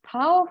most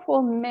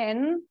powerful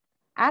men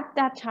at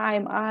that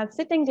time are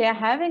sitting there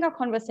having a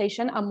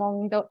conversation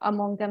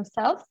among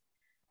themselves,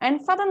 and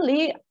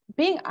suddenly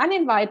being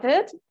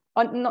uninvited,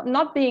 or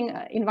not being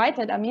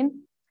invited, I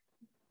mean,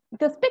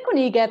 this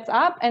bhikkhuni gets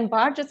up and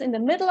barges in the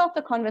middle of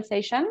the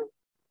conversation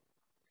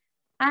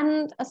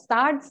and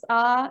starts,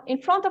 in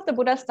front of the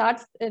Buddha,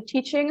 starts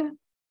teaching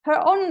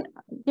her own,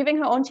 giving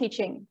her own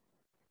teaching.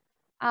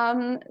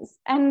 And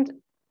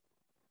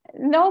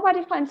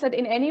nobody finds it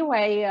in any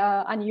way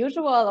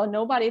unusual, or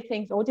nobody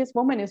thinks, oh, this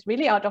woman is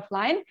really out of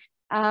line.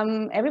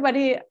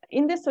 Everybody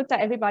in this sutta,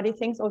 everybody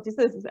thinks, oh, this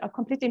is a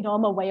completely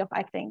normal way of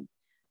acting.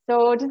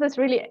 So this is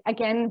really,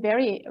 again,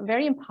 very,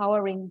 very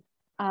empowering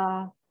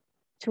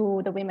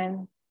to the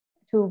women,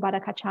 to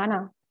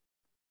Vadakachana.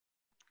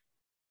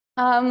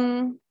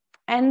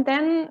 And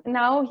then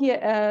now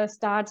here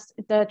starts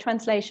the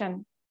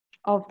translation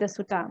of the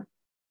sutta.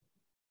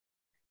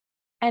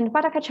 And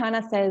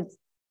Vadakachana says,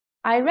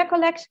 I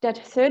recollect that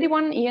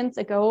 31 eons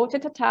ago, the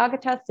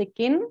Therīgāthā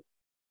Sikkin,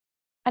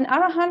 an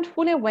arahant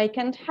fully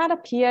awakened, had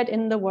appeared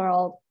in the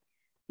world.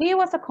 He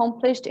was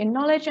accomplished in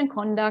knowledge and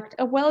conduct,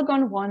 a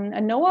well-gone one,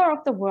 a knower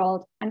of the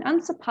world, an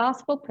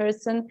unsurpassable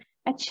person,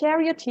 a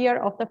charioteer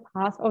of the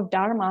path of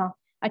Dharma,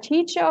 a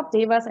teacher of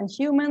devas and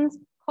humans,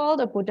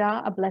 called a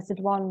Buddha, a blessed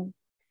one.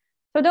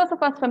 So those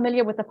of us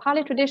familiar with the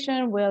Pali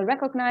tradition will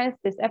recognize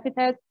this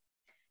epithet.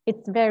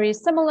 It's very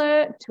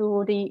similar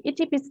to the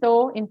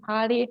Itipiso in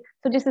Pali.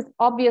 So this is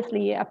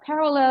obviously a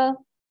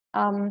parallel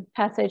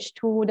passage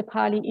to the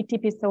Pali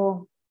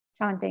Itipiso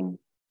chanting.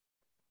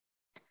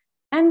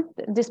 And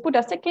this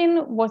Buddha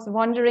Sikkin was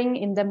wandering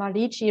in the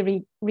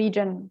Marichi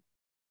region.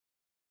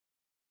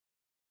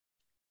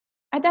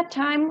 At that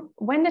time,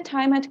 when the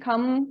time had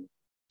come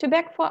to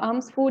beg for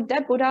alms food,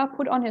 that Buddha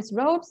put on his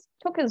robes,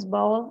 took his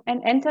bowl,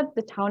 and entered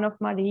the town of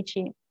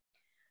Marichi.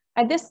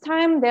 At this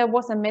time, there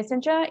was a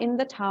messenger in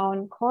the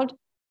town called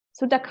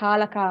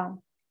Sudhakalaka.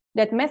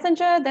 That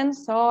messenger then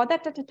saw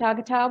that the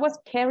Tathagata was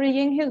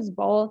carrying his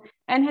bowl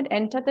and had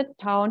entered the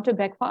town to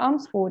beg for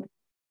alms food.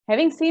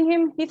 Having seen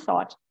him, he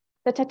thought,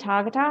 the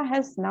Tathagata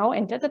has now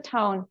entered the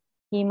town.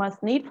 He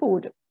must need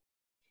food.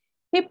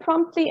 He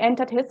promptly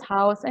entered his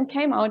house and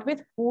came out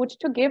with food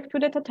to give to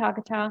the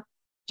Tathagata,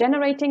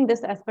 generating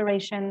this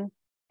aspiration.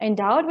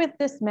 Endowed with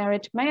this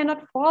merit, may I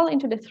not fall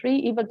into the 3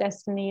 evil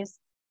destinies.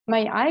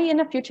 May I in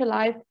a future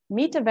life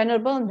meet a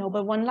venerable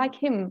noble one like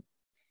him.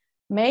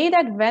 May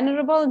that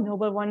venerable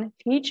noble one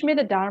teach me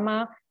the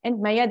Dharma, and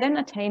may I then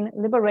attain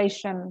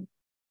liberation.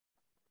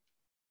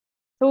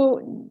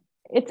 So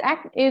it's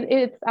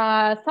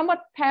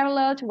somewhat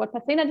parallel to what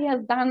Pasenadi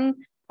has done,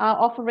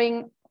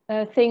 offering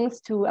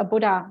things to a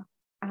Buddha.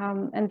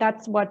 And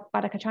that's what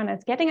Bhattacharjana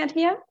is getting at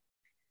here.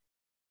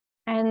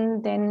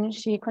 And then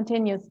she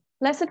continues,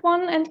 Blessed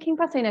One and King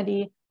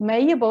Pasenadi,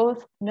 may you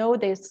both know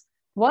this.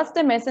 Was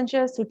the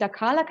messenger Sutta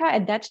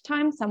at that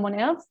time someone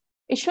else?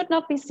 It should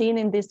not be seen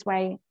in this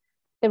way.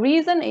 The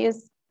reason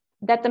is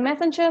that the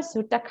messenger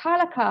Sutta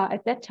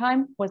at that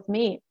time was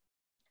me.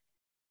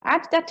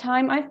 At that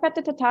time, I fed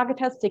the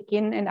Tathagata's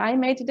skin and I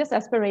made this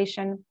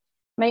aspiration.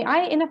 May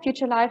I in a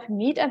future life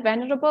meet a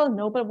venerable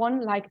noble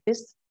one like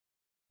this,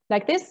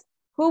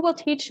 who will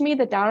teach me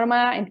the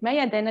Dharma, and may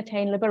I then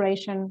attain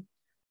liberation.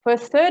 For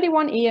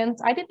 31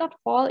 eons, I did not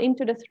fall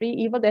into the 3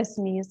 evil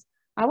destinies.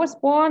 I was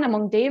born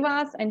among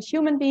devas and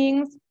human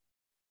beings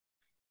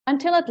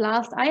until at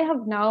last I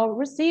have now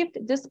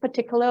received this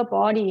particular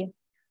body.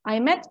 I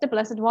met the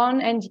Blessed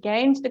One and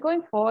gained the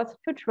going forth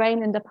to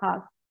train in the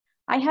path.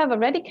 I have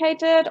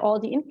eradicated all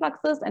the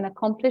influxes and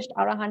accomplished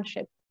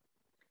arahantship.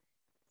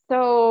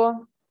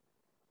 So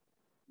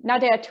now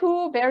there are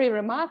 2 very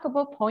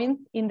remarkable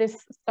points in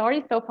this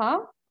story so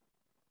far.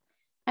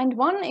 And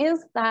one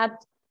is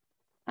that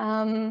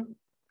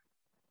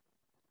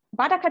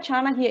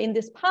Bhattacharjana here in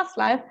this past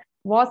life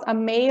was a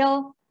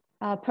male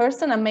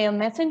person, a male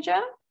messenger,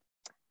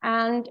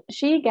 and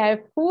she gave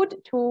food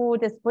to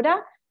this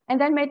Buddha and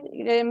then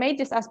made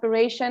this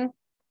aspiration,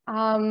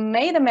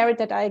 may the merit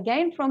that I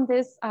gain from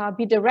this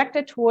be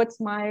directed towards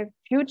my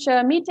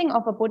future meeting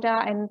of a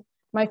Buddha and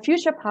my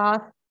future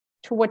path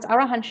towards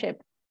arahantship.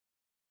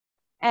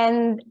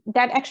 And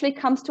that actually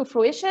comes to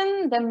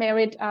fruition. The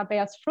merit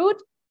bears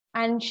fruit,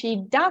 and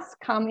she does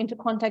come into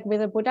contact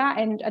with a Buddha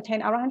and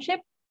attain arahantship,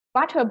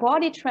 but her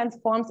body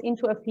transforms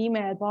into a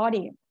female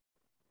body.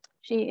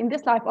 In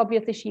this life,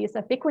 obviously, she is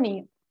a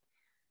bhikkhuni.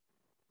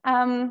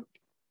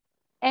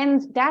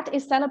 And that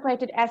is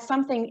celebrated as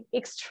something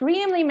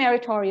extremely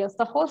meritorious.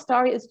 The whole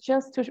story is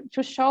just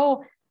to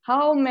show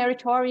how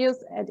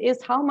meritorious it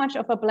is, how much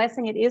of a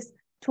blessing it is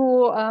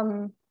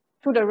to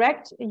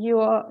direct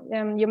your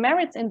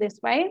merits in this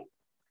way.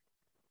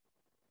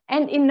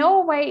 And in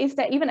no way is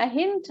there even a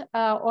hint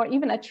or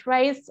even a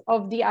trace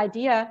of the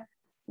idea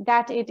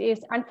that it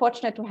is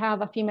unfortunate to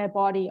have a female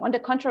body. On the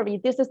contrary,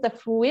 this is the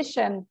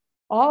fruition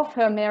of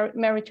her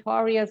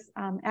meritorious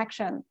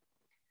action.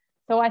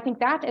 So I think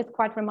that is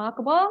quite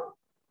remarkable.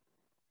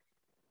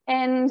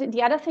 And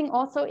the other thing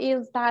also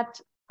is that,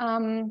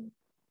 as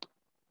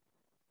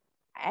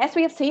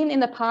we have seen in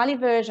the Pali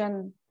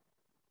version,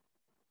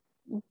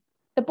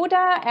 the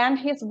Buddha and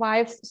his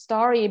wife's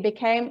story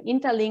became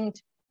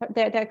interlinked.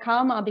 Their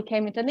karma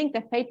became interlinked,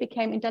 their fate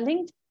became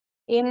interlinked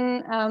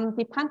in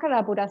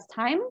Dipankara Buddha's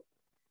time.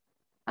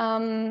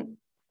 And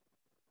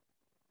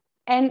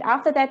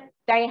after that,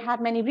 they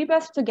had many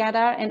rebirths together.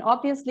 And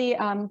obviously,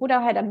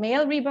 Buddha had a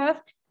male rebirth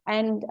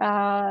and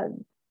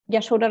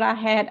Yasodharā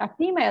had a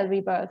female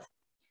rebirth.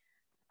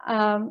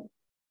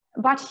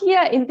 But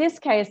here, in this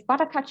case,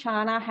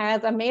 Bhattacharjana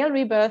has a male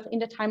rebirth in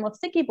the time of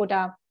Sikhi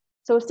Buddha.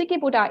 So Sikhi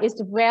Buddha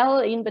is well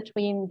in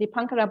between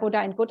Dipankara Buddha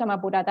and Gautama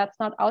Buddha. That's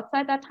not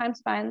outside that time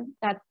span.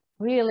 That's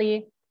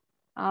really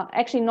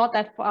actually not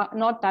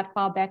that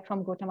far back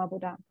from Gautama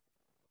Buddha.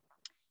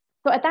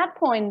 So at that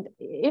point,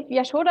 if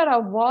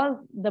Yasodharā was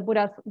the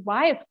Buddha's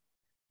wife,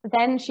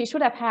 then she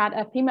should have had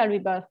a female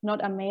rebirth,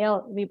 not a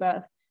male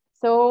rebirth.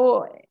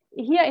 So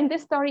here in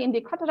this story, in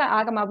the Kottara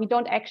Agama, we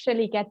don't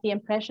actually get the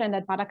impression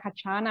that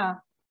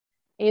Bhattacharjana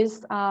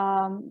is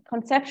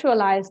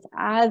conceptualized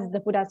as the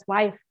Buddha's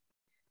wife.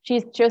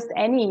 She's just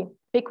any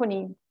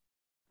bhikkhuni.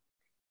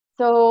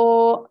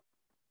 So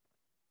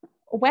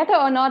whether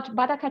or not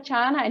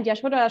Bhattacharjana and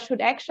Yasodharā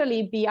should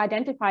actually be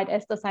identified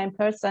as the same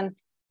person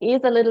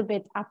is a little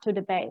bit up to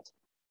debate.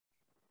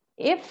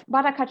 If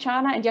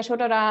Bhattacharjana and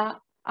Yasodharā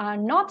are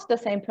not the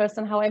same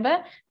person,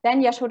 however,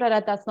 then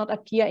Yasodharā does not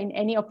appear in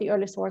any of the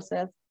early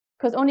sources,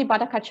 because only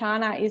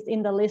Bhattacharjana is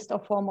in the list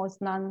of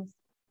foremost nuns.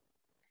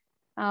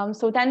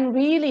 So then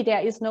really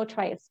there is no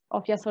trace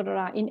of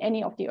Yasodharā in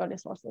any of the early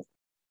sources.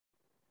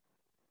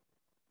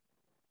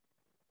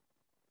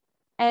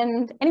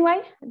 And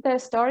anyway, the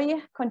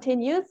story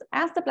continues.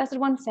 As the Blessed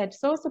One said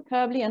so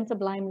superbly and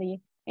sublimely,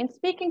 in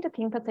speaking to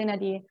King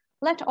Pasenadi,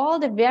 let all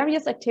the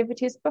various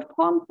activities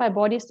performed by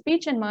body,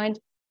 speech, and mind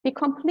be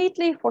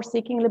completely for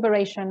seeking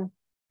liberation.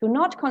 Do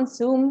not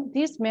consume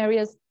these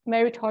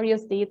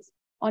meritorious deeds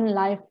on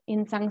life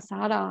in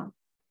samsara.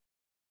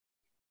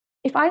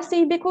 If I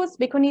see bhikkhus,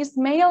 bhikkhunīs,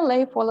 male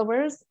lay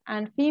followers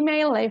and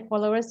female lay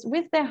followers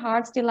with their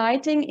hearts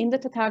delighting in the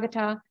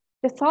Tathagata,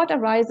 the thought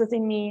arises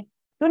in me,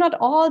 do not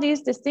all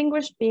these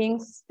distinguished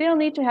beings still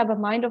need to have a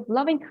mind of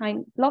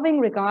loving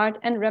regard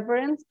and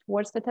reverence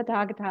towards the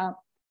Tathagata?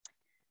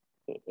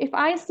 If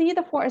I see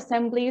the 4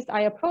 assemblies,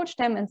 I approach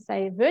them and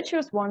say,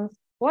 virtuous ones,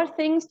 what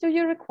things do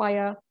you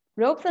require?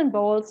 Robes and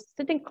bowls,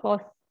 sitting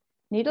cloths,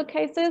 needle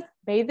cases,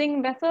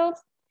 bathing vessels,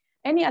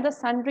 any other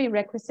sundry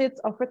requisites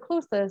of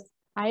recluses,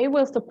 I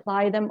will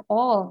supply them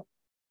all.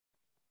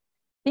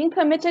 Being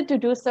permitted to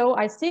do so,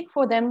 I seek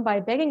for them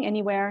by begging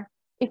anywhere.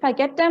 If I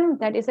get them,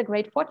 that is a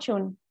great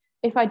fortune.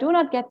 If I do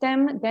not get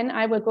them, then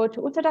I will go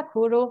to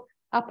Uttarakuru,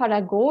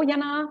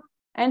 Aparagoyana,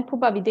 and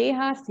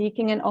pubavideha,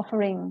 seeking an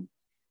offering.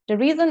 The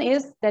reason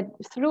is that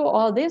through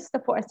all this, the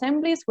 4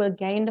 assemblies will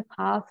gain the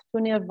path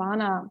to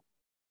nirvana.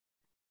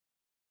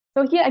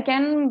 So here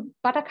again,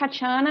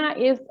 Bhattakachana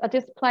is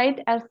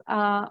displayed as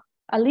a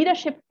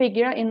leadership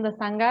figure in the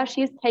sangha.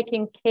 She's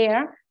taking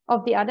care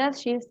of the others.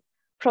 She's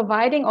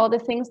providing all the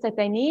things that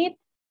they need.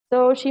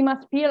 So she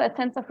must feel a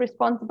sense of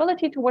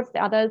responsibility towards the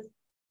others,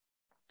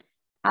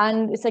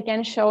 and is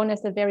again shown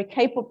as a very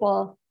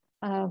capable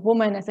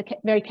woman, as a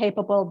very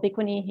capable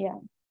bhikkhuni here.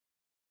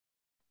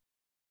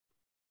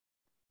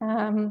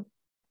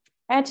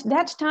 At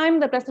that time,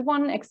 the Blessed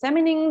One,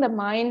 examining the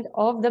mind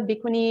of the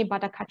bhikkhuni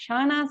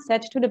Bhattakachana,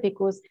 said to the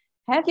bhikkhus,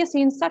 "Have you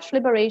seen such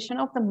liberation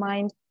of the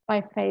mind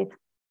by faith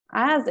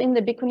as in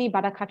the bhikkhuni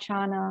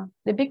Bhattakachana?"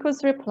 The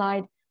bhikkhus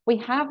replied, "We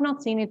have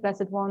not seen it,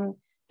 Blessed One."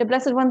 The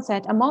Blessed One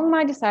said, "Among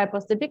my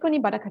disciples, the bhikkhuni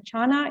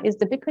Bhattakachana is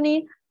the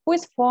bhikkhuni who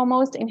is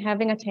foremost in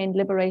having attained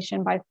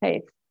liberation by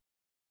faith."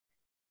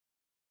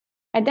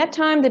 At that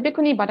time, the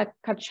bhikkhuni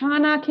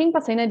Bhattakachana, King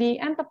Pasenadi,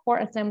 and the 4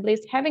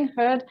 assemblies, having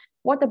heard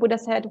what the Buddha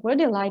said, were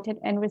delighted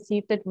and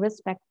received it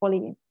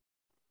respectfully.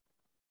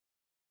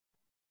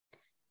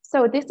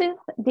 So this is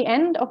the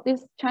end of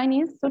this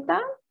Chinese sutta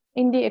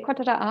in the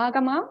Ekottara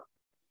Agama.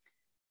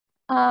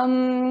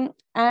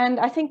 And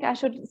I think I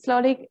should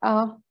slowly,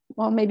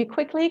 or maybe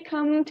quickly,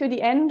 come to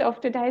the end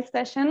of today's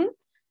session.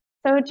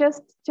 So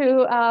just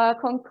to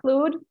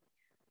conclude,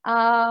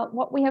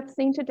 what we have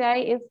seen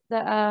today is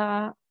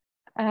the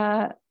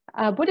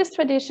Buddhist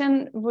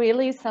tradition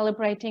really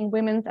celebrating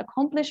women's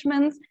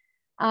accomplishments,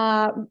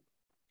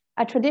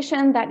 a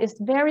tradition that is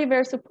very,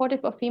 very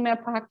supportive of female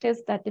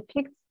practice, that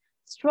depicts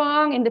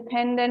strong,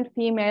 independent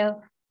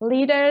female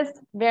leaders,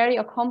 very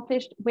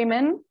accomplished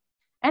women.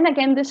 And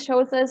again, this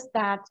shows us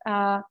that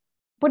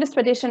Buddhist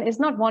tradition is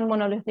not one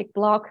monolithic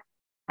block,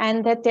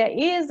 and that there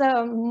is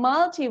a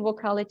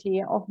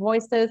multi-vocality of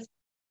voices,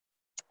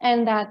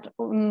 and that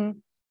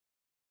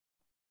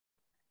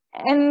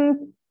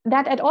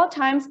at all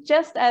times,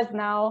 just as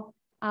now,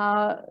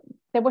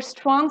 there were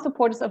strong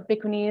supporters of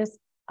bhikkhunīs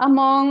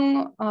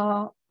among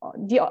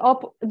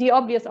the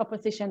obvious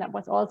opposition that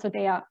was also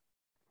there.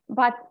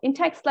 But in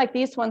texts like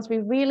these ones, we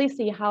really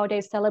see how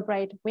they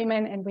celebrate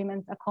women and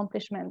women's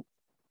accomplishments.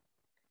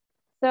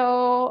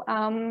 So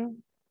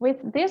with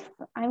this,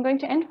 I'm going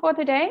to end for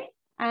today.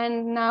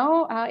 And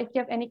now, if you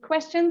have any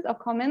questions or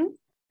comments,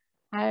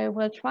 I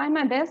will try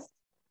my best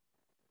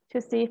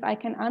to see if I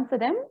can answer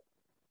them.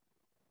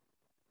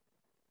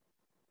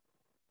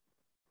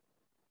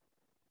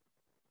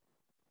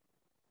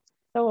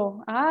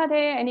 So are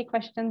there any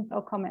questions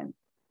or comments?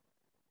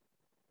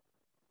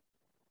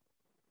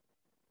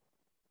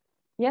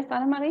 Yes,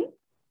 Anna-Marie?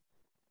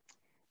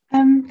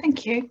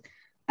 Thank you.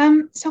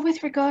 So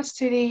with regards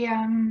to the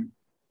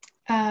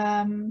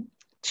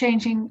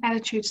changing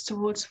attitudes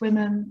towards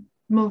women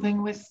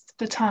moving with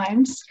the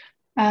times,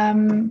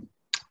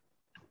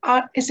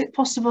 is it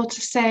possible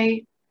to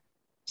say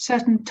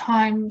certain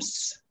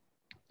times,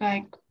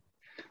 like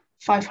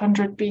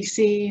 500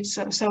 BC,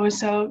 so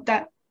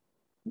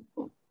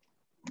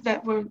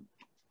that were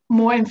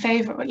more in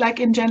favor, like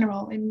in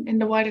general, in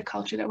the wider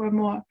culture, that were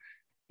more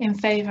in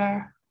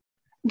favor,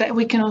 that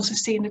we can also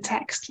see in the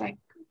text? Like,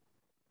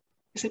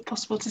 is it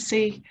possible to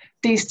see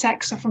these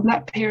texts are from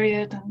that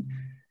period and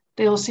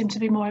they all seem to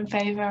be more in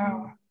favor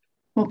or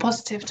more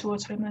positive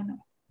towards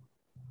women?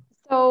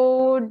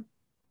 So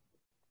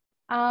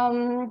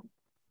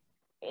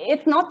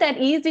it's not that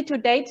easy to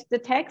date the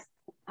text.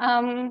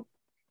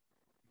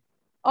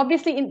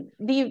 Obviously, in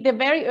the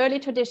very early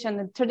tradition,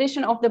 the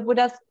tradition of the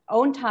Buddha's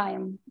own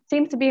time,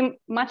 seems to be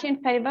much in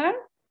favor,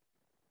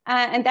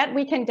 and that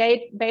we can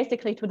date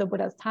basically to the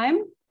Buddha's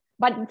time.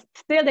 But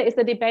still, there is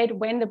a debate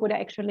when the Buddha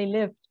actually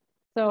lived.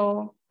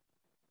 So,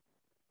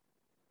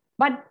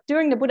 but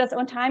during the Buddha's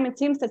own time, it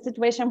seems the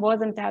situation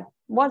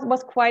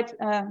was quite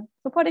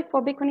supportive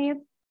for bhikkhunīs.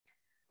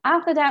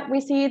 After that,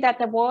 we see that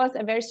there was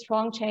a very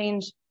strong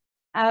change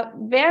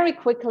very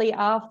quickly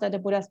after the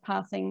Buddha's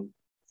passing.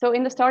 So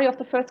in the story of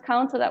the first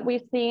council that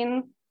we've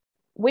seen,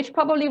 which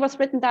probably was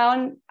written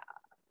down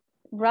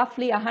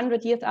roughly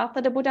 100 years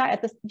after the Buddha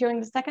during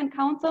the second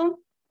council,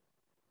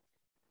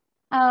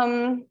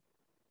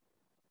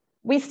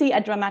 we see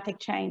a dramatic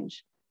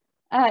change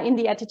in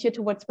the attitude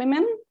towards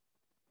women.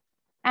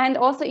 And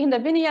also in the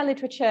Vinaya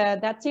literature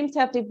that seems to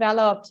have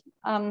developed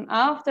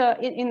after,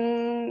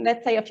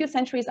 let's say, a few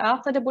centuries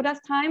after the Buddha's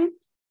time,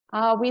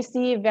 we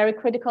see very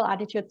critical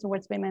attitudes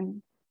towards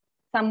women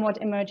somewhat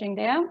emerging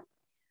there.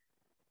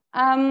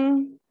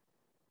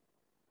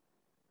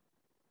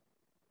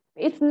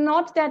 It's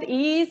not that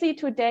easy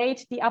to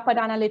date the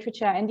apadāna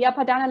literature, and the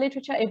apadāna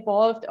literature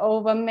evolved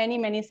over many,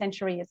 many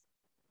centuries.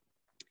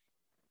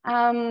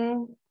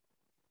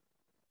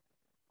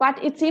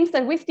 But it seems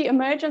that with the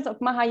emergence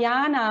of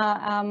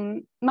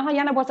Mahayana,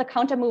 Mahayana was a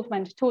counter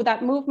movement to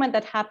that movement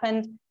that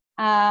happened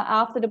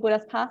after the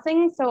Buddha's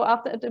passing. So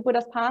after the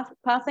Buddha's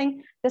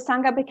passing, the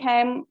Sangha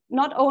became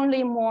not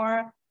only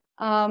more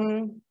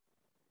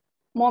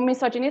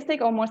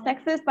misogynistic or more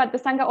sexist, but the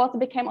Sangha also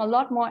became a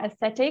lot more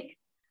ascetic.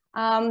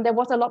 there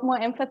was a lot more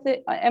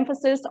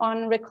emphasis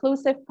on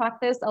reclusive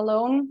practice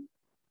alone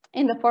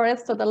in the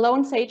forest. So the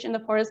lone sage in the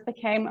forest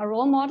became a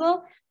role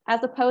model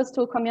as opposed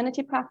to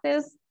community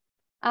practice.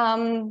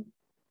 And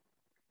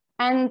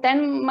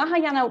then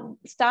Mahayana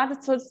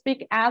started, so to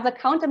speak, as a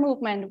counter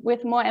movement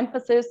with more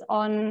emphasis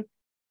on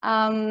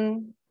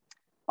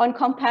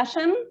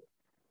compassion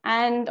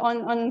and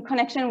on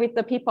connection with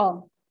the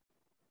people.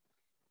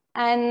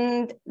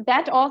 And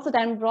that also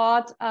then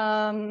brought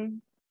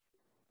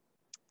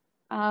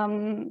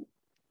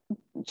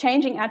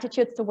changing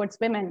attitudes towards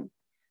women.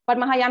 But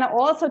Mahayana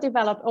also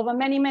developed over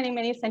many, many,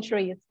 many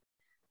centuries.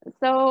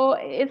 So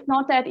it's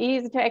not that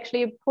easy to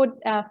actually put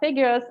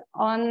figures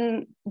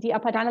on the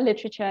apadāna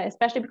literature,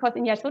 especially because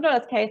in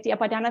Yasodhara's case, the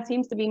apadāna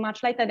seems to be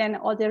much later than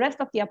all the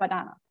rest of the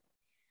apadāna.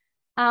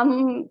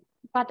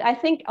 But I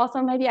think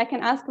also maybe I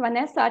can ask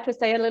Vanessa to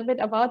say a little bit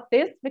about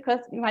this, because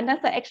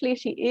Vanessa actually,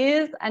 she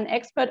is an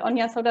expert on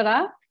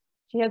Yasodharā.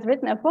 She has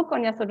written a book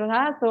on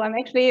Yasodharā, so I'm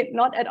actually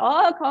not at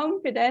all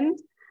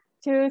confident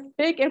to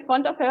speak in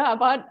front of her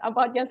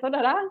about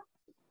Yasodharā.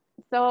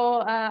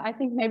 So I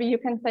think maybe you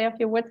can say a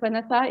few words,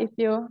 Vanessa, if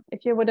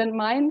you wouldn't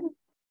mind.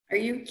 Are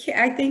you?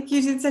 I think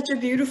you did such a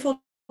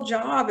beautiful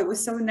job. It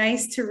was so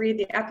nice to read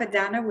the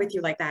apadāna with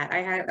you like that.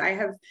 I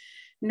have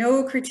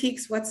no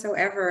critiques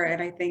whatsoever,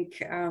 and I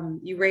think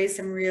you raised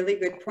some really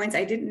good points.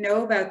 I didn't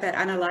know about that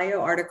Analayo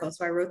article,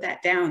 so I wrote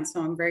that down. So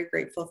I'm very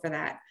grateful for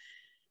that.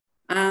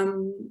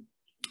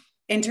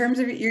 In terms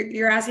of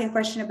you're asking a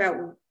question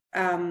about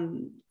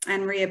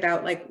Anne-Marie,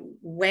 about like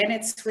when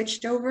it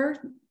switched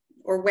over,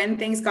 or when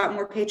things got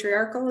more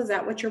patriarchal. Is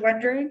that what you're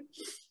wondering?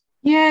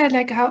 Yeah,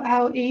 like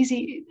how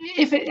easy,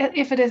 if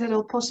it is at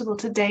all possible,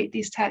 to date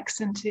these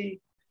texts and to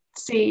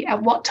see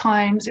at what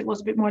times it was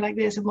a bit more like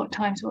this and what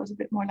times it was a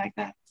bit more like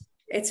that.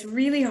 It's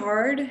really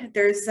hard.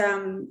 There's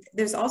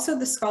also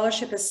the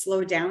scholarship has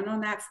slowed down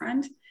on that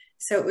front.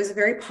 So it was a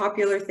very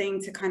popular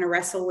thing to kind of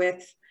wrestle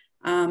with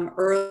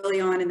early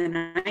on in the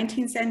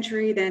 19th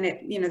century. Then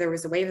there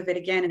was a wave of it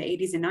again in the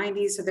 80s and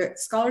 90s. So the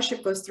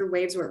scholarship goes through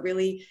waves where it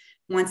really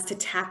wants to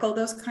tackle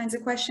those kinds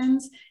of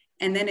questions,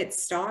 and then it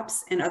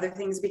stops and other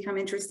things become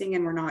interesting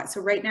and we're not.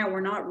 So right now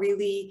we're not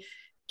really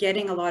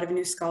getting a lot of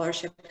new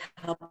scholarship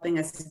helping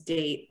us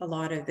date a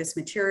lot of this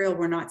material.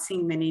 We're not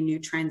seeing many new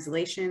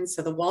translations.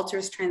 So the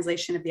Walters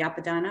translation of the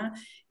Apadāna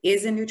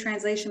is a new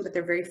translation, but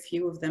there are very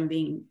few of them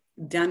being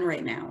done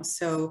right now.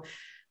 So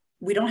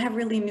we don't have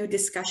really new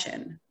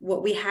discussion.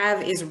 What we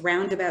have is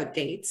roundabout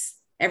dates.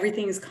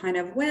 Everything is kind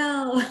of,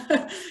 well,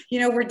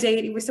 we're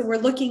dating. So we're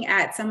looking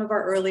at some of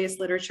our earliest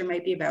literature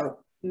might be about,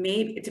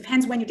 maybe it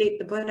depends when you date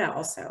the Buddha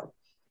also.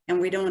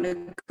 And we don't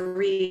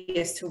agree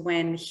as to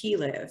when he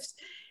lived.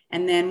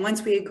 And then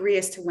once we agree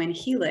as to when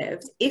he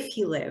lived, if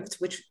he lived,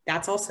 which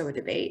that's also a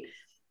debate,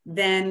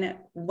 then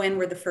when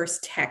were the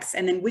first texts?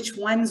 And then which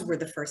ones were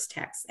the first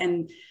texts?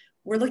 And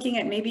we're looking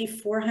at maybe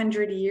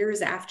 400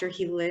 years after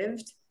he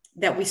lived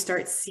that we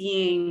start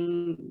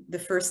seeing the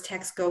first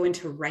text go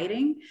into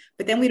writing,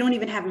 but then we don't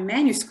even have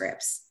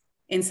manuscripts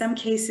in some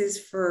cases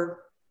for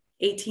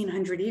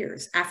 1800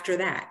 years after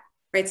that,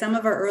 right? Some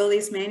of our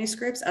earliest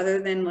manuscripts,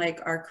 other than like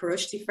our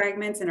Kharoshthi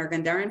fragments and our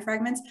Gandharan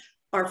fragments,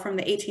 are from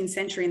the 18th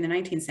century and the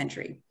 19th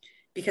century,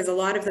 because a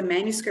lot of the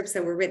manuscripts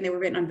that were written, they were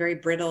written on very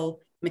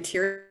brittle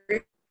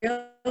materials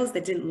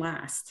that didn't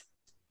last.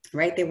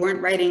 Right? They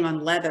weren't writing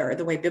on leather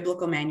the way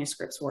biblical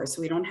manuscripts were.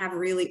 So we don't have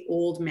really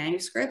old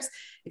manuscripts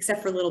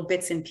except for little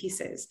bits and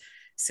pieces.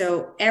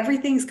 So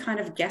everything's kind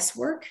of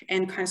guesswork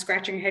and kind of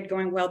scratching your head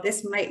going, well,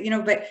 this might,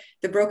 but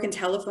the broken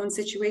telephone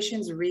situation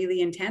is really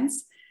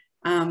intense.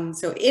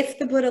 So if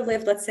the Buddha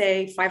lived, let's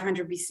say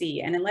 500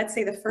 BC, and then let's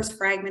say the first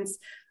fragments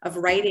of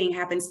writing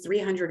happens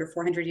 300 or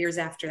 400 years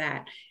after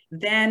that,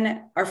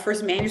 then our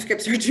first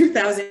manuscripts are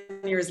 2000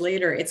 years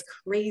later. It's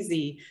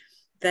crazy.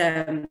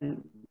 The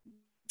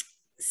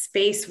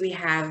space we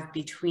have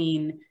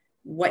between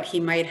what he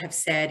might have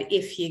said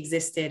if he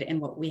existed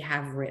and what we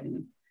have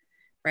written,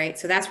 right?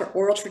 So that's where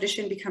oral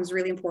tradition becomes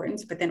really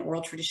important, but then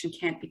oral tradition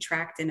can't be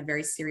tracked in a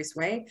very serious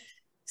way.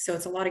 So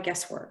it's a lot of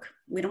guesswork.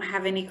 We don't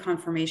have any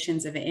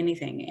confirmations of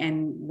anything.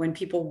 And when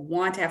people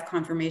want to have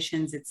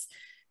confirmations, it's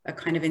a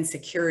kind of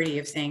insecurity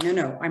of saying,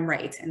 no, I'm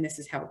right. And this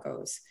is how it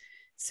goes.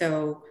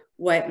 So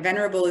what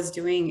Venerable is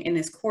doing in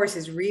this course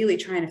is really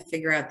trying to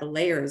figure out the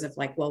layers of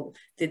like, well,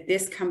 did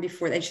this come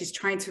before? And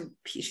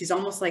she's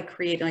almost like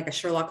creating like a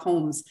Sherlock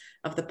Holmes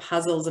of the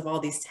puzzles of all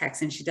these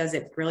texts. And she does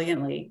it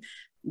brilliantly,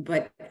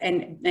 but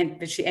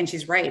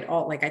she's right.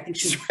 I think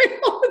she's right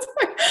all the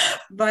time,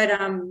 but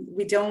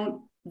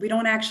we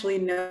don't actually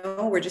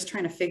know. We're just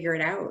trying to figure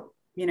it out,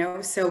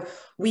 So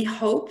we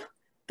hope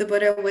the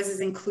Buddha was as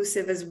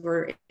inclusive as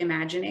we're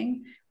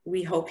imagining.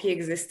 We hope he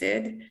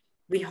existed.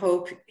 We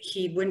hope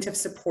he wouldn't have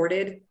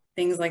supported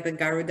things like the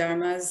Garu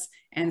Dharmas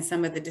and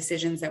some of the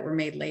decisions that were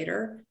made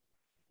later.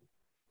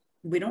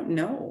 We don't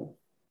know.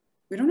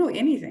 We don't know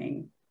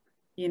anything,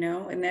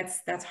 and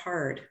that's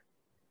hard.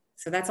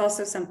 So that's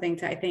also something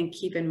to, I think,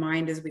 keep in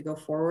mind as we go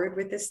forward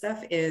with this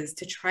stuff, is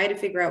to try to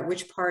figure out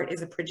which part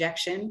is a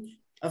projection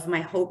of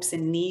my hopes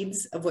and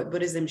needs of what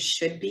Buddhism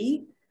should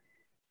be,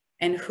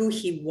 and who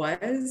he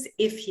was,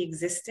 if he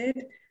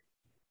existed,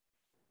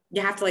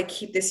 you have to like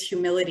keep this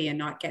humility and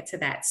not get to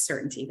that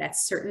certainty. That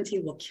certainty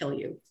will kill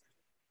you.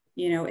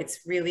 You know,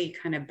 it's really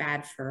kind of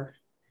bad for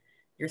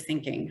your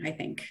thinking, I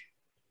think.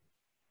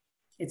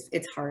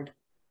 It's hard.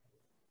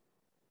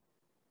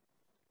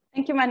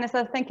 Thank you,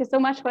 Vanessa. Thank you so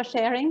much for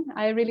sharing.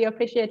 I really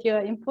appreciate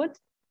your input.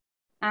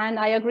 And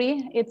I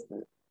agree, it's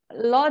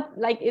a lot,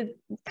 like it's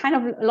kind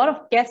of a lot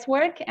of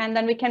guesswork, and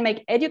then we can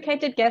make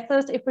educated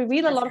guesses if we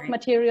read a lot of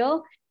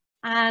material,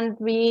 and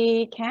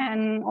we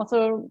can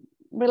also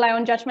rely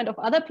on judgment of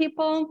other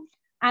people.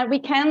 And we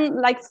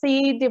can like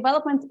see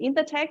developments in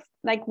the text,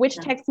 like which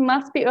text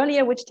must be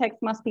earlier, which text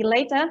must be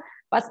later,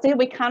 but still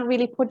we can't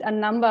really put a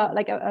number,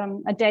 like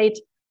a date.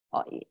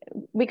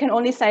 We can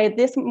only say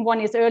this one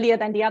is earlier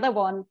than the other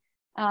one,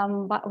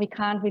 but we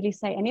can't really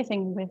say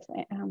anything with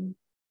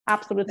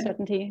absolute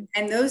certainty.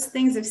 And those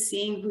things of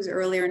seeing who's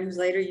earlier and who's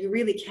later, you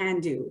really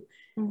can do,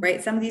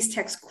 right? Some of these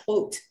texts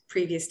quote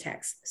previous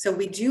texts. So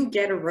we do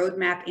get a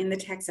roadmap in the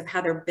text of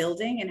how they're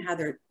building and how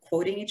they're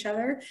quoting each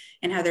other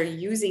and how they're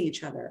using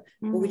each other,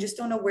 but we just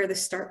don't know where the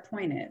start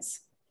point is.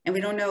 And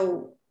we don't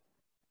know,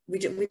 we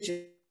don't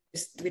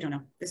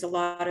know. There's a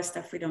lot of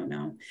stuff we don't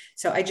know.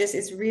 So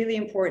it's really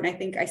important. I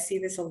think I see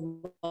this a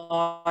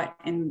lot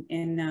in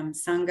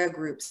sangha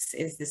groups,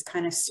 is this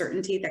kind of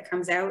certainty that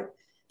comes out,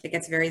 that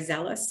gets very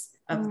zealous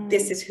of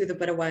this is who the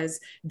Buddha was.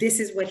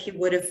 This is what he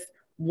would have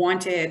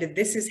wanted.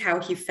 This is how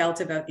he felt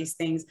about these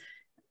things.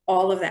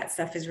 All of that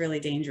stuff is really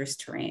dangerous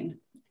terrain.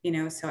 You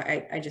know, so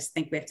I just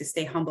think we have to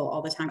stay humble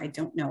all the time. I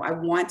don't know. I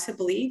want to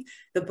believe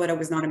the Buddha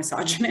was not a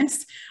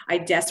misogynist. I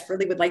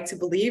desperately would like to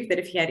believe that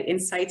if he had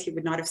insight, he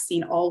would not have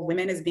seen all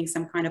women as being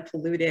some kind of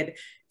polluted,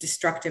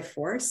 destructive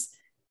force.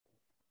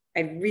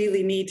 I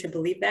really need to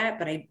believe that,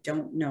 but I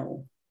don't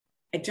know.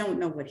 I don't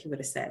know what he would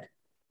have said.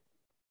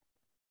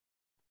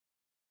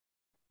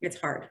 It's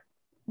hard.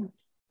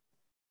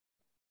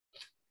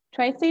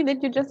 Tracy,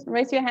 did you just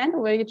raise your hand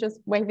or were you just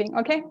waving?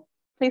 Okay,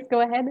 please go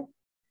ahead.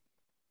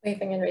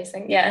 Waving and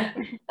raising, yeah.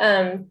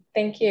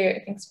 Thank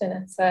you, thanks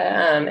Vanessa,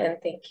 and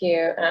thank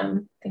you,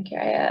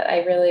 Ayya.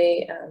 I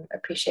really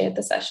appreciate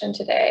the session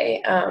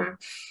today.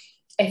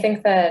 I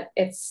think that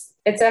it's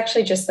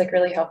actually just like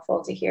really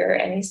helpful to hear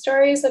any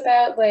stories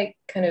about like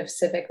kind of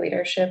civic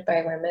leadership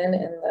by women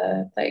in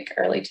the like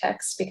early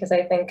texts, because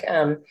I think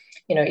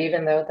you know,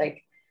 even though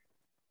like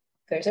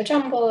there's a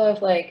jumble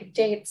of like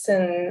dates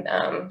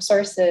and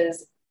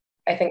sources,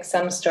 I think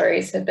some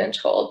stories have been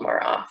told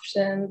more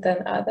often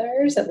than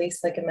others, at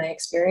least like in my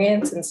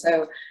experience. And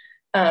so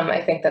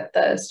I think that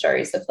the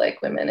stories of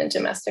like women in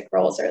domestic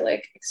roles are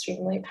like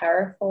extremely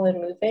powerful and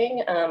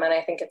moving. And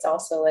I think it's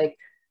also like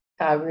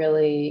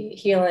really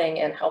healing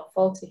and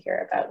helpful to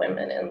hear about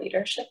women in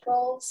leadership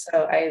roles.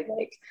 So I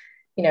like,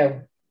 you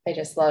know, I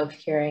just love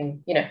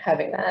hearing, you know,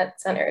 having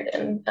that centered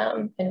and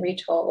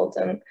retold,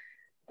 and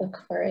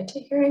look forward to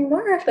hearing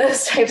more of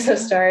those types of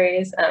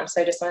stories.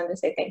 So I just wanted to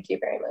say thank you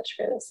very much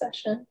for this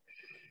session.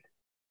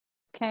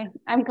 Okay,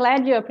 I'm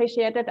glad you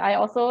appreciate it. I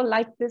also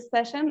liked this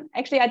session.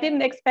 Actually, I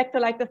didn't expect to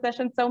like the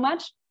session so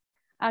much.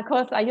 Of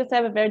course, I used to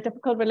have a very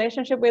difficult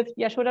relationship with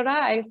Yasodharā.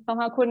 I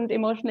somehow couldn't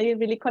emotionally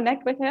really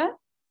connect with her.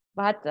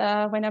 But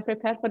when I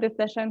prepared for this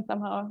session,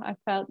 somehow I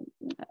felt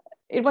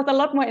it was a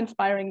lot more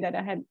inspiring than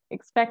I had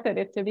expected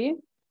it to be.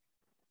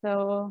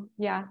 So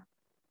yeah.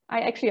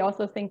 I actually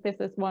also think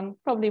this is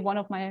probably one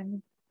of my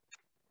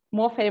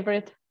more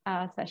favorite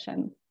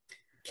sessions.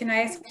 Can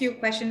I ask you a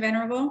question,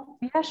 Venerable?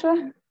 Yeah,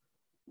 sure.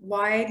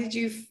 Why do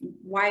you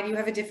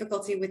have a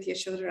difficulty with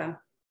Yasodharā?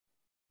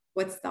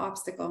 What's the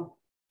obstacle?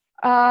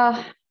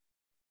 Well,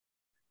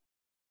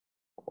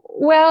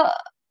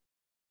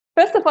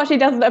 first of all, she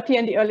doesn't appear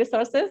in the early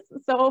sources.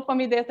 So for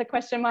me, there's a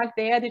question mark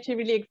there. Did she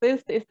really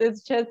exist? Is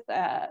this just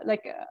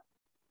like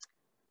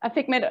a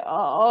figment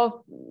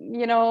of,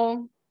 you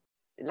know,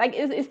 like,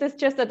 is this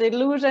just a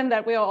delusion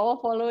that we are all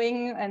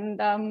following? And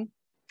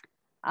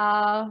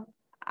I'm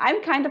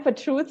kind of a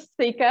truth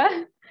seeker.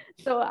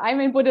 So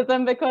I'm in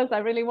Buddhism because I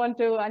really want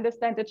to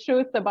understand the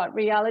truth about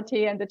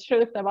reality and the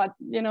truth about,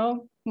 you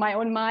know, my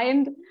own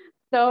mind.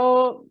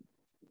 So,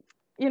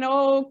 you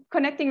know,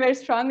 connecting very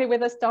strongly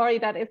with a story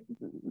that is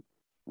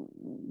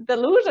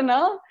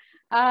delusional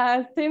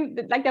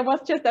seemed like there was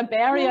just a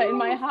barrier in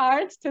my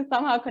heart to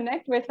somehow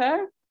connect with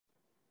her.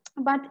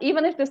 But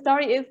even if the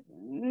story is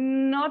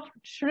not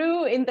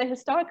true in the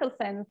historical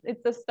sense,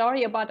 it's a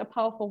story about a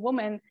powerful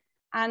woman.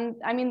 And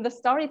I mean, the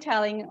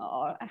storytelling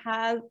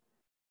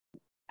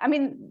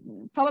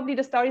probably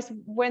the stories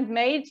weren't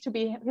made to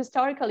be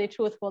historically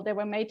truthful. They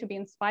were made to be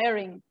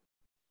inspiring.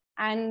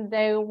 And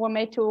they were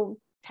made to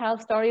tell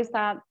stories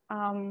that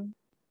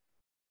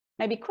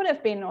maybe could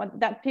have been, or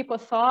that people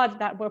thought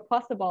that were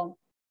possible.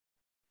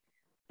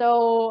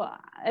 So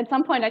at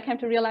some point I came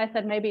to realize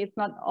that maybe it's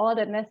not all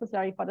that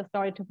necessary for the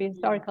story to be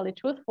historically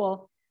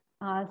truthful,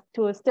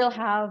 to still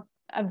have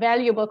a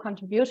valuable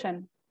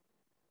contribution.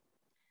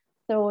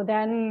 So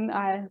then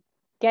I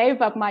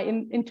gave up my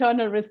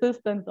internal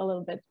resistance a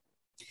little bit.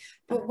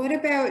 But what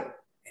about,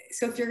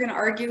 so if you're going to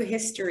argue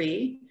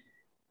history,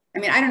 I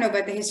mean, I don't know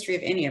about the history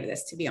of any of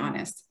this, to be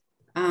honest.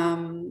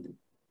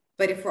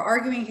 But if we're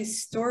arguing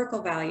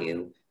historical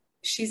value,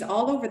 she's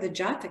all over the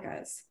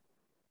Jatakas.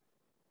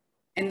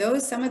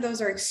 And some of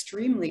those are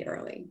extremely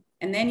early.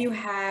 And then you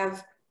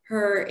have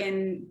her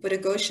in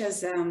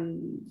Buddhaghosa's,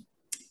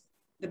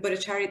 the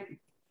Buddhacharita,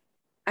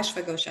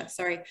 Ashvaghosha,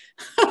 sorry.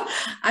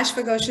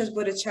 Ashvaghosha's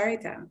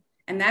Buddhacharita.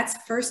 And that's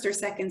 1st or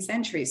 2nd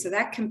century. So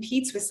that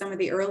competes with some of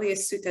the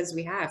earliest suttas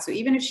we have. So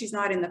even if she's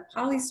not in the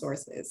Pali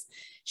sources,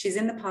 she's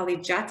in the Pali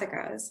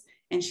Jatakas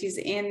and she's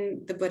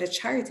in the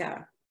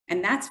Buddhacharita.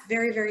 And that's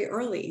very, very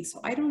early. So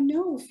I don't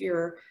know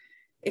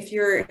if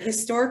your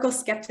historical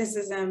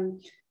skepticism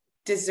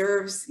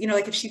deserves, you know,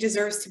 like if she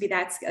deserves to be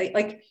that,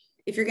 like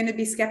if you're going to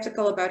be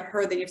skeptical about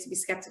her, then you have to be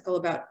skeptical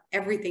about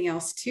everything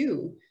else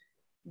too.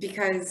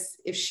 Because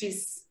if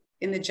she's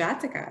in the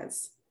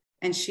Jatakas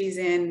and she's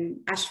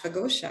in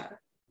Ashvaghosha,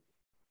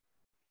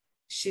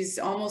 she's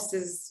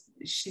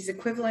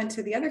equivalent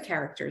to the other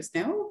characters,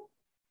 no?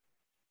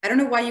 I don't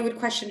know why you would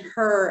question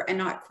her and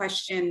not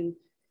question,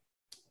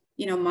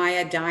 you know,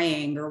 Maya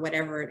dying or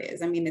whatever it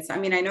is. I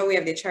mean, I know we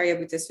have the Acharya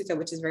Buddha Sutta,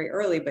 which is very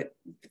early, but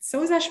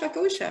so is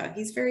Ashvaghosha.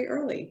 He's very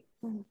early.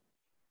 No?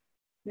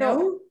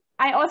 So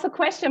I also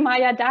question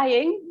Maya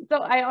dying. So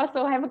I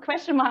also have a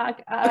question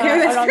mark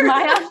okay, around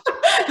Maya.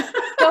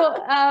 So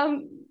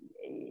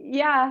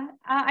yeah,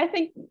 I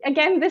think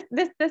again,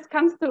 this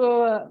comes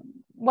to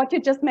what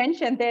you just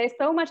mentioned. There is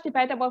so much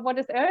debate about what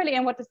is early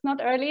and what is not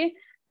early.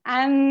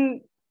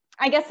 And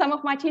I guess some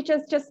of my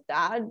teachers just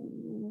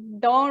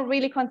don't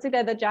really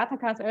consider the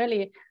Jatakas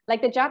early.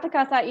 Like the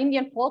Jatakas are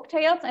Indian folk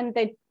tales and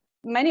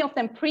many of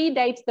them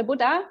predate the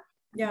Buddha.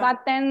 Yeah. But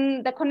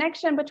then the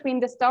connection between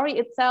the story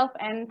itself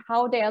and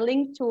how they are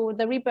linked to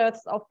the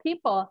rebirths of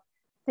people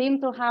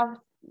seem to have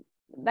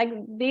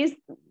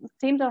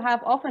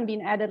often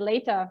been added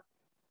later.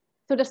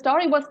 So the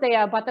story was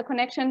there, but the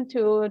connection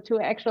to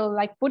actual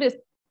like Buddhist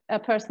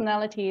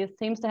personalities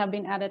seems to have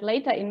been added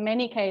later in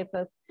many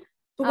cases.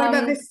 But what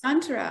about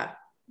Visantara?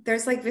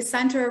 There's like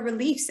Visantara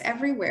reliefs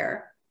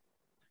everywhere,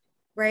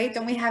 right?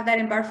 Don't we have that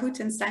in Barfoot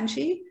and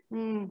Sanchi?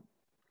 Mm.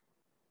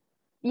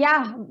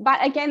 Yeah,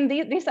 but again,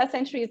 these are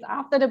centuries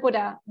after the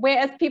Buddha,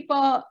 whereas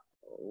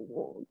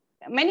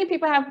many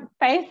people have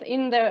faith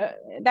in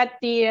that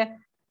the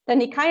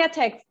Nikaya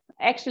texts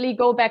actually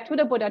go back to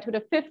the Buddha, to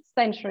the 5th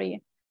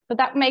century. So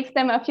that makes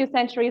them a few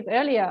centuries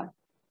earlier.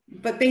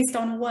 But based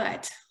on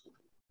what?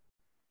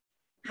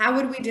 How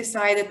would we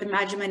decide that the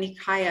Majjhima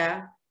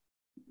Nikaya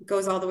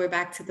goes all the way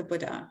back to the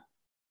Buddha?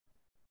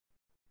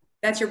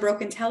 That's your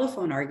broken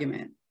telephone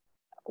argument.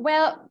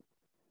 Well,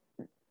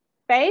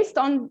 based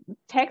on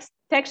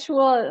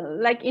textual,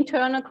 like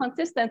internal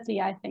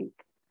consistency, I think.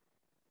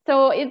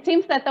 So it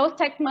seems that those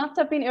texts must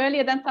have been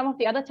earlier than some of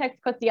the other texts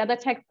because the other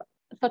texts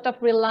sort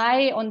of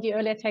rely on the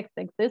earlier texts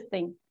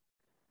existing.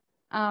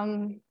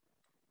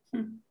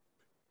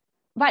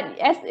 But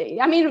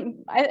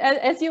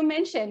as you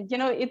mentioned, you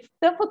know, it's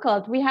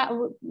difficult. We have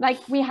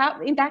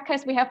in that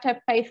case, we have to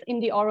have faith in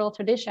the oral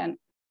tradition.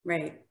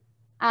 Right.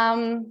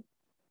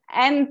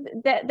 And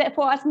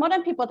for us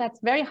modern people, that's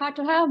very hard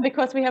to have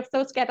because we have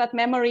so scattered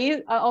memories.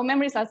 Our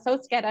memories are so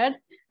scattered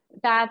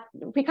that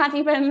we can't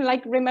even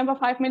like remember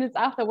 5 minutes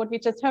after what we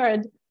just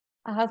heard.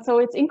 So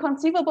it's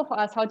inconceivable for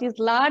us how these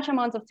large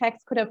amounts of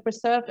text could have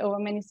preserved over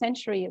many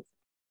centuries.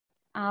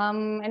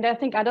 And I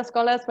think other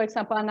scholars, for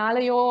example,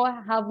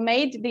 Analayo, have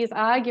made these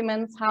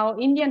arguments how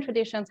Indian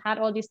traditions had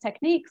all these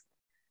techniques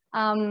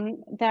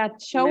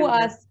that show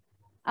us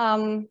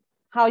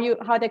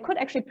how they could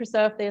actually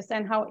preserve this,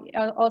 and how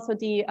also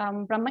the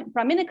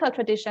Brahminical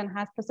tradition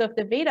has preserved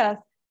the Vedas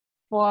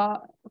for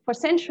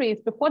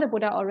centuries before the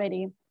Buddha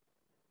already.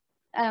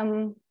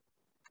 And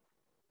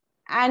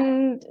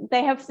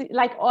they have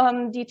like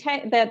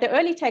the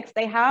early texts,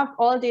 they have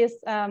all these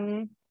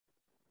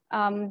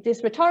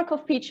rhetorical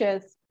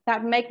features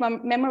that make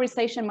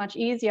memorization much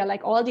easier,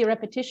 like all the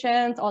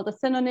repetitions, all the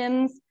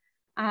synonyms,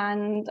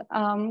 and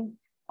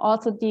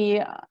also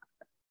the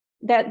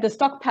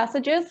stock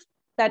passages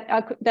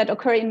that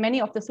occur in many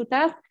of the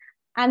suttas.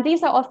 And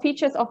these are all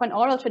features of an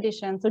oral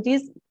tradition. So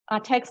these are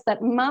texts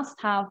that must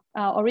have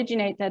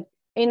originated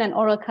in an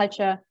oral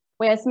culture,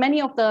 whereas many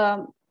of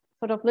the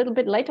sort of little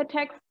bit later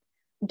texts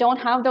don't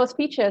have those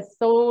features.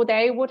 So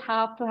they would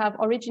have to have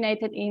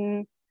originated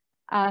in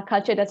a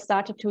culture that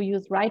started to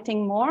use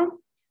writing more.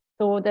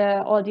 So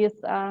all these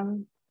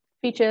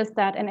features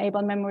that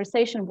enable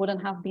memorization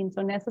wouldn't have been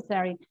so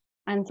necessary.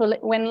 And so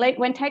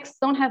when texts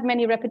don't have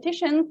many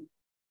repetitions,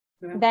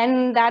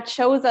 then that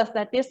shows us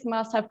that this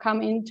must have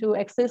come into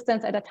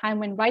existence at a time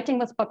when writing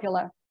was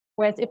popular.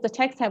 Whereas if the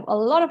texts have a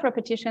lot of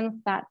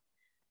repetitions, that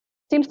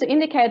seems to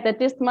indicate that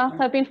this must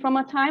have been from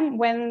a time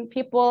when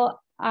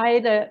people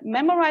either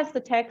memorized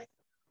the text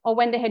or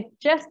when they had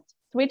just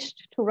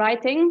switched to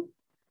writing.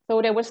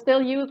 So they were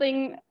still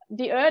using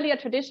the earlier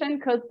tradition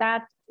because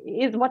that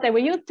is what they were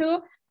used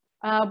to.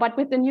 But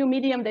with the new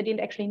medium, they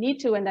didn't actually need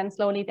to. And then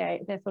slowly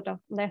they sort of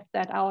left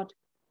that out.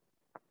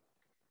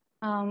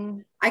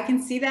 I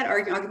can see that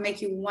argument. I'll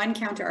make you one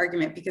counter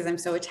argument because I'm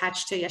so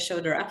attached to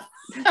Yasodharā.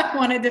 I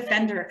want to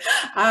defend her.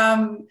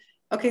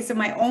 Okay, so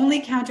my only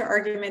counter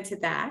argument to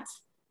that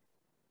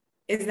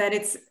is that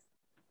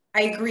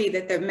I agree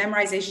that the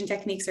memorization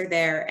techniques are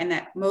there and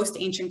that most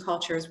ancient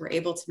cultures were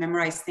able to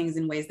memorize things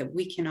in ways that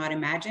we cannot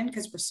imagine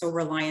because we're so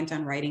reliant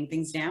on writing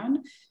things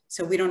down.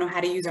 So we don't know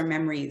how to use our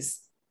memories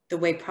the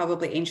way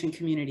probably ancient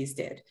communities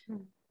did.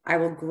 I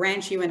will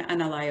grant you and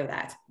unallow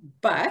that.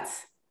 But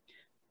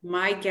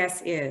my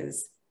guess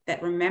is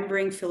that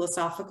remembering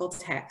philosophical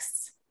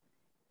texts,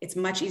 it's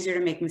much easier to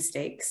make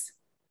mistakes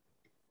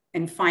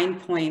and find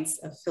points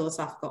of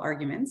philosophical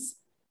arguments.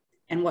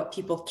 And what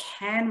people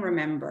can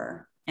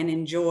remember and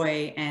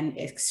enjoy and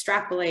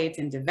extrapolate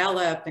and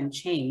develop and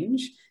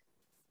change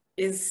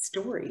is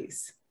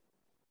stories.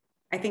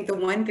 I think the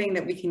one thing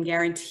that we can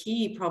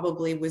guarantee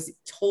probably was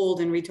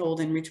told and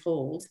retold and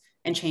retold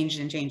and changed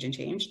and changed and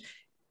changed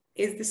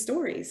is the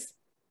stories.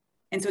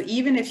 And so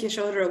even if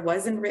Yasodharā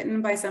wasn't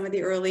written by some of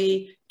the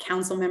early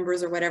council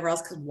members or whatever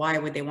else, because why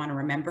would they want to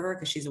remember her?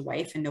 Because she's a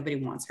wife and nobody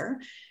wants her.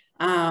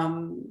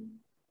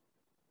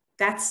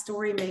 That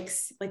story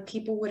makes, like,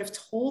 people would have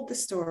told the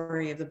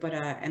story of the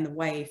Buddha and the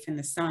wife and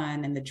the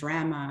son and the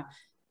drama.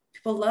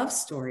 People love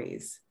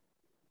stories.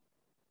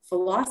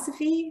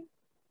 Philosophy,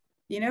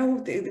 you know,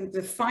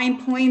 the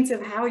fine points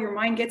of how your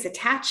mind gets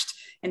attached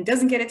and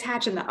doesn't get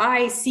attached, and the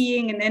eye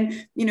seeing, and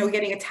then, you know,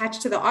 getting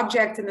attached to the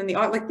object, and then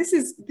like, this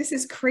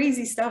is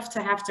crazy stuff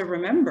to have to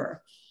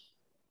remember.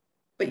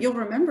 But you'll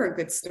remember a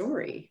good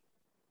story.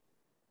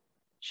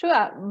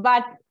 Sure,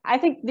 but I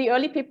think the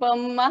early people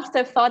must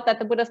have thought that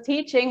the Buddha's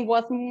teaching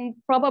was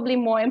probably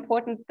more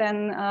important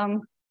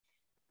than,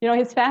 you know,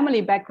 his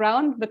family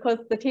background, because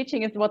the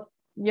teaching is what,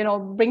 you know,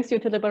 brings you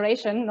to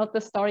liberation, not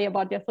the story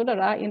about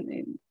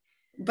Yasodharā.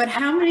 But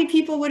how many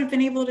people would have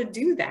been able to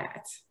do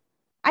that?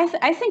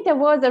 I think there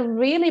was a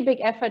really big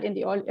effort in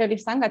the early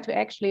sangha to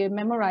actually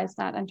memorize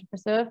that and to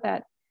preserve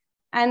that.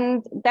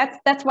 And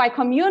that's why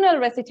communal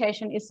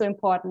recitation is so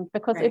important,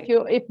 because right.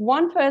 if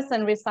one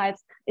person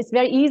recites, it's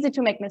very easy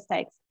to make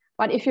mistakes.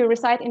 But if you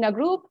recite in a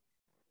group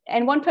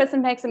and one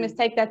person makes a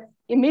mistake, that's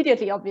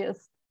immediately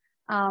obvious.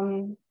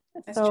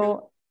 That's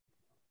true.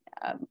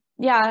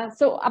 Yeah,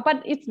 so,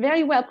 but it's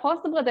very well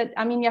possible that,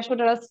 I mean,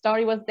 Yasodhara's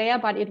story was there,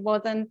 but it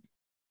wasn't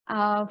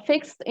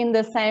fixed in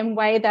the same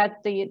way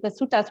that the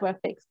suttas were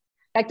fixed.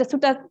 Like the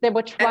suttas, they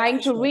were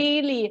trying to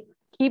really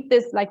keep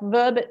this like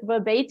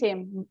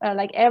verbatim,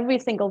 like every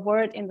single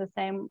word in the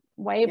same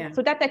way,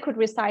 so that they could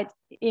recite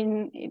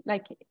in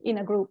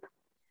a group.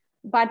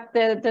 But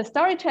the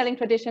storytelling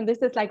tradition, this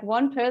is like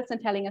one person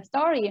telling a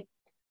story,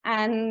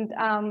 and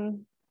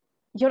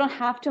you don't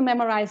have to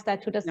memorize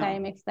that to the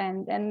same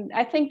extent. And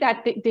I think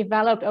that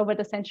developed over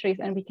the centuries,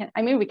 and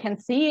we can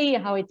see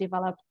how it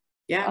developed.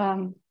 Yeah.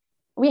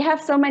 We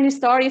have so many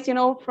stories, you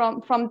know,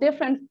 from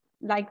different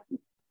like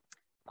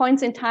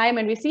points in time,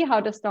 and we see how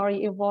the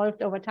story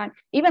evolved over time.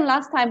 Even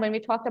last time when we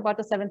talked about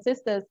the Seven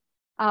Sisters,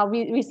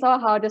 we saw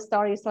how the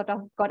story sort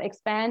of got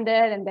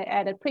expanded, and they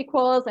added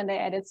prequels and they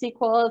added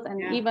sequels,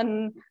 and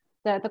even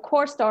the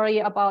core story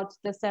about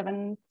the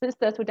Seven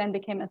Sisters who then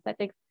became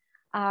ascetics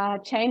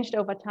changed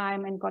over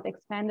time and got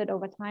expanded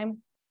over time.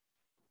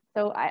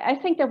 So I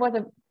think there was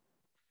a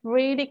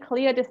really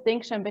clear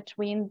distinction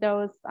between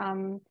those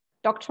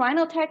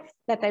doctrinal texts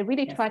that they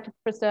really tried to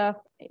preserve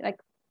like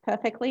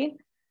perfectly,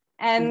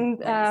 and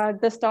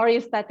the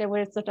stories that they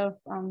were sort of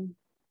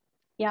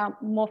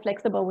more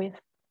flexible with.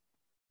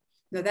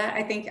 No, that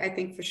I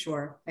think for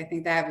sure. I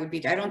think that would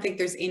be, I don't think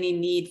there's any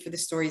need for the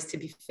stories to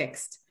be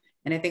fixed.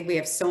 And I think we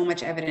have so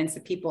much evidence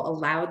that people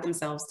allowed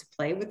themselves to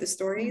play with the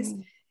stories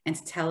and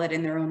to tell it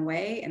in their own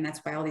way. And that's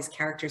why all these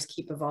characters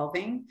keep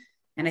evolving.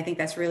 And I think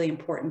that's really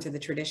important to the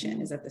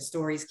tradition, is that the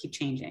stories keep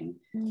changing.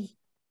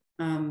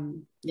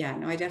 Yeah,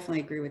 no, I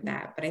definitely agree with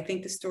that. But I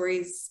think the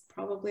stories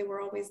probably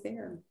were always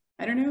there.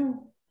 I don't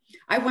know.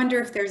 I wonder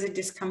if there's a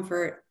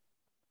discomfort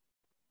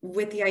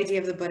with the idea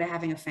of the Buddha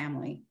having a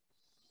family,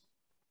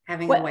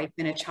 having a wife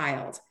and a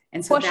child.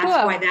 And so that's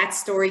why that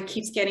story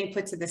keeps getting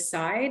put to the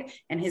side.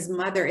 And his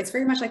mother, it's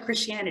very much like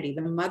Christianity.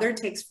 The mother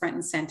takes front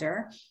and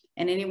center,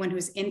 and anyone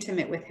who's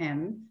intimate with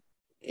him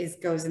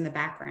goes in the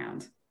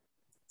background.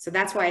 So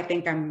that's why I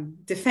think I'm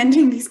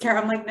defending these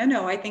characters. I'm like,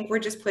 no, I think we're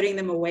just putting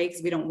them away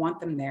because we don't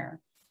want them there.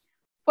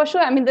 For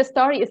sure. I mean, the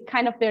story is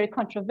kind of very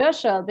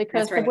controversial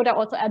because the Buddha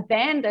also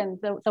abandoned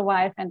the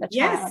wife and the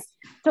child.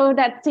 So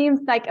that seems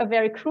like a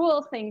very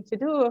cruel thing to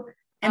do.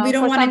 And we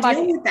don't want to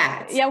deal with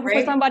that. Yeah,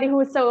 for somebody who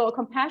is so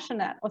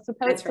compassionate, or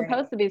supposed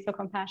to be so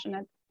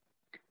compassionate.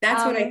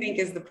 That's what I think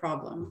is the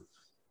problem.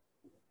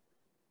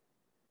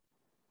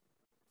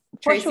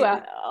 For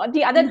sure.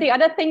 The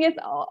other thing is,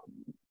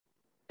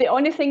 the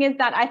only thing is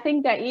that I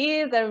think there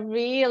is a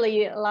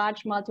really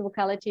large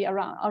multiplicality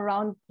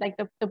around like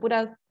the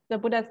Buddha's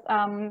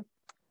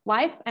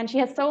wife, and she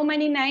has so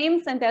many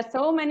names and there's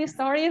so many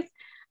stories.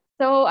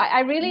 So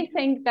I really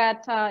think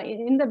that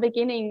in the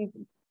beginning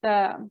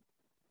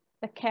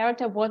the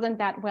character wasn't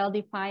that well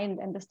defined,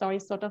 and the story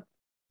sort of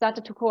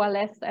started to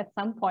coalesce at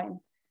some point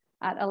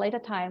at a later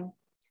time.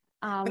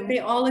 But they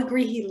all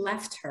agree he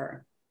left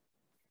her,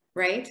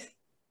 right?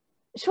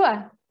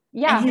 Sure.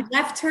 Yeah. And he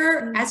left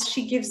her as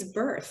she gives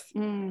birth.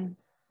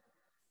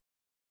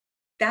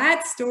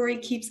 That story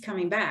keeps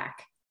coming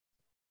back.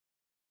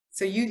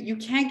 So you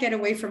can't get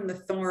away from the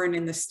thorn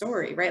in the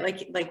story, right?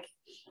 Like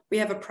we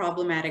have a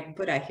problematic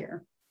Buddha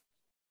here.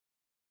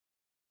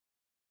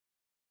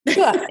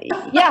 Sure.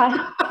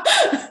 Yeah.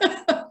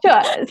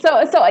 Sure.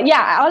 So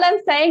yeah, all I'm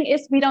saying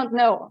is we don't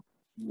know.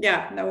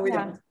 Yeah, no, we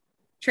don't.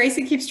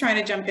 Tracy keeps trying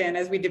to jump in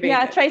as we debate.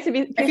 Yeah, this.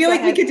 Tracy. I feel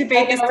like we could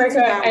debate this.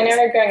 I know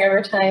we're going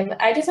over time.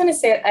 I just want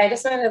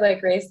to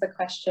like raise the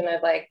question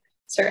of like,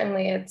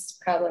 certainly it's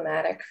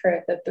problematic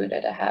for the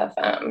Buddha to have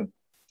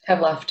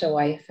left a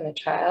wife and a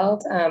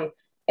child.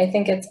 I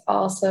think it's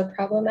also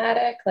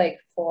problematic like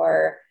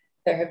for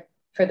the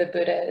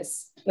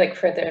Buddhas, like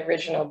for the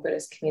original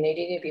Buddhist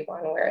community to be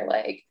one where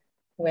like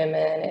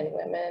women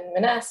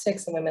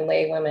monastics and women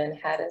lay women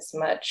had as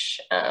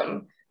much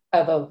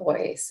of a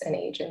voice and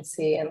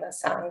agency in the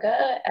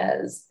sangha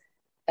as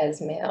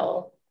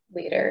male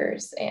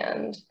leaders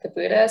and the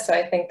Buddha. So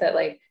I think that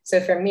like, so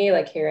for me,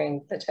 like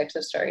hearing the types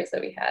of stories that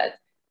we had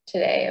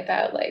today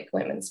about like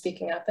women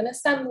speaking up in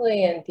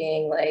assembly and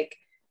being like,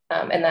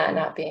 and that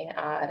not being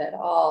odd at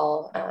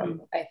all,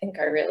 I think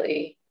are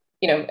really,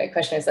 my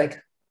question is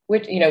like,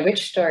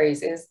 which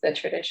stories is the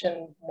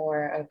tradition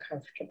more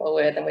uncomfortable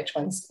with, and which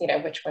ones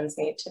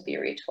need to be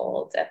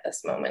retold at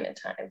this moment in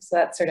time? So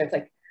that's sort of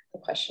like the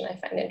question I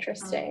find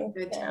interesting.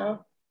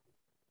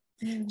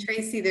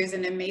 Tracy, there's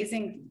an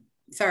amazing,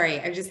 sorry,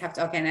 I just have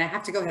to, okay, and I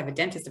have to go have a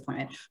dentist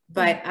appointment,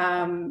 but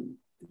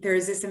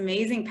there's this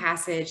amazing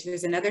passage.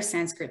 There's another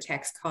Sanskrit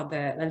text called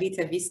the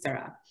Lalita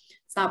Vistara.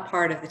 It's not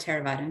part of the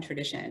Theravādan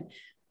tradition.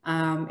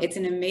 It's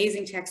an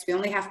amazing text. We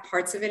only have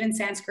parts of it in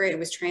Sanskrit. It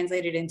was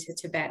translated into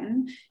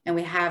Tibetan, and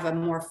we have a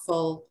more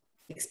full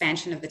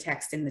expansion of the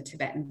text in the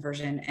Tibetan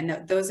version.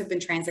 And those have been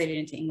translated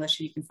into English,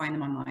 and you can find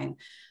them online.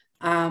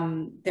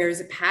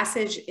 There's a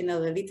passage in the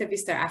Lalita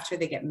Vistara after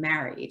they get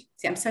married.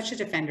 See, I'm such a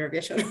defender of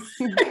Yasodharā.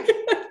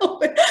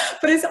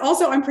 But it's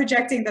also, I'm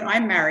projecting that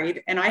I'm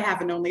married and I have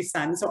an only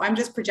son. So I'm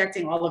just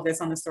projecting all of this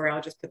on the story. I'll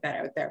just put that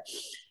out there.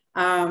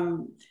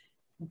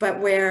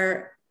 But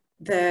where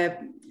the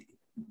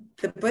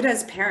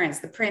Buddha's parents,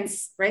 the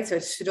prince, right? So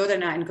it's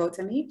Suddhodana and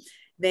Gautami,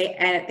 they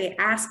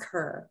ask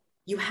her,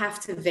 you have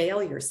to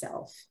veil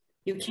yourself.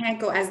 You can't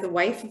go as the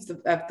wife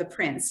of the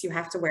prince. You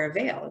have to wear a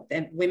veil.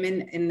 And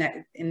women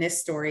in this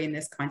story, in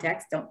this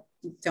context,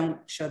 don't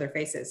show their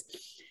faces.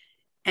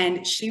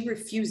 And she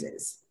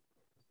refuses.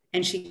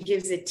 And she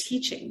gives a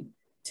teaching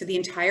to the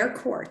entire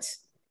court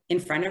in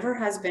front of her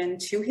husband,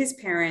 to his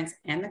parents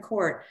and the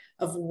court,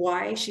 of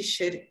why she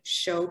should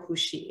show who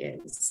she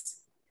is.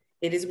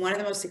 It is one of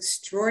the most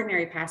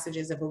extraordinary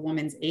passages of a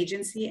woman's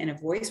agency and a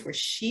voice, where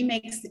she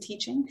makes the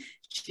teaching.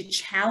 She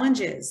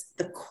challenges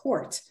the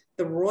court,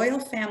 the royal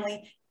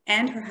family,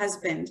 and her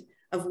husband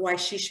of why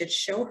she should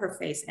show her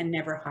face and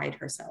never hide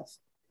herself.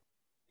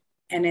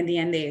 And in the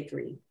end, they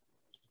agree.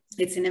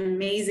 It's an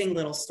amazing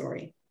little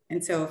story.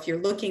 And so if you're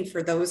looking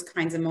for those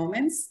kinds of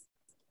moments,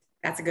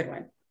 that's a good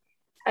one.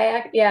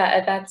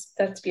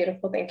 That's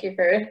beautiful. Thank you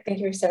for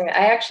saying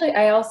that.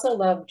 I also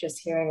love just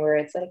hearing where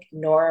it's like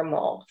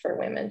normal for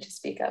women to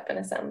speak up in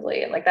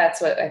assembly. And like,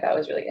 that's what I thought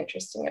was really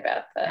interesting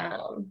about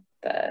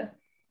the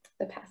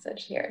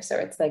passage here. So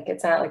it's like,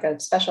 it's not like a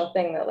special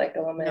thing that like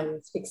a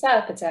woman speaks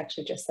up. It's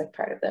actually just like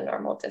part of the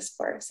normal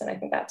discourse. And I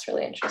think that's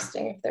really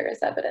interesting if there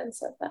is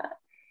evidence of that.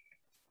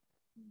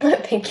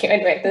 Thank you.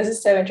 Anyway, this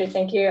is so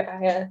interesting. Thank you,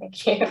 Ayya.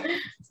 Thank you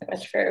so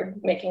much for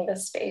making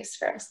this space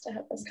for us to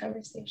have this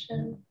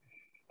conversation.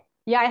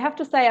 Yeah, I have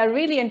to say, I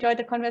really enjoyed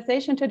the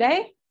conversation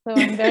today. So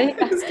I'm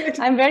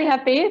very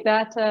happy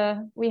that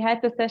we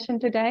had the session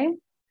today.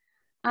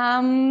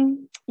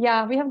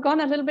 Yeah, we have gone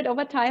a little bit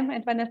over time,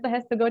 and Vanessa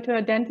has to go to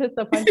a dentist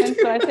appointment.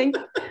 So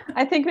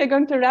I think we're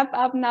going to wrap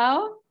up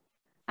now.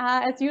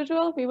 As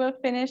usual, we will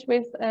finish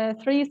with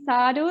 3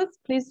 sadhus.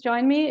 Please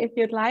join me if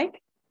you'd like.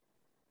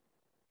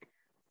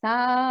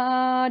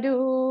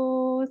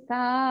 Sadhu,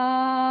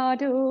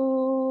 sadhu,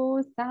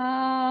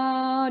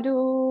 sadhu.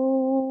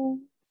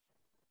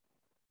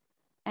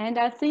 And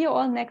I'll see you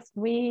all next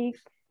week.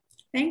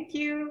 Thank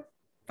you.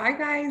 Bye,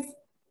 guys.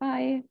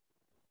 Bye.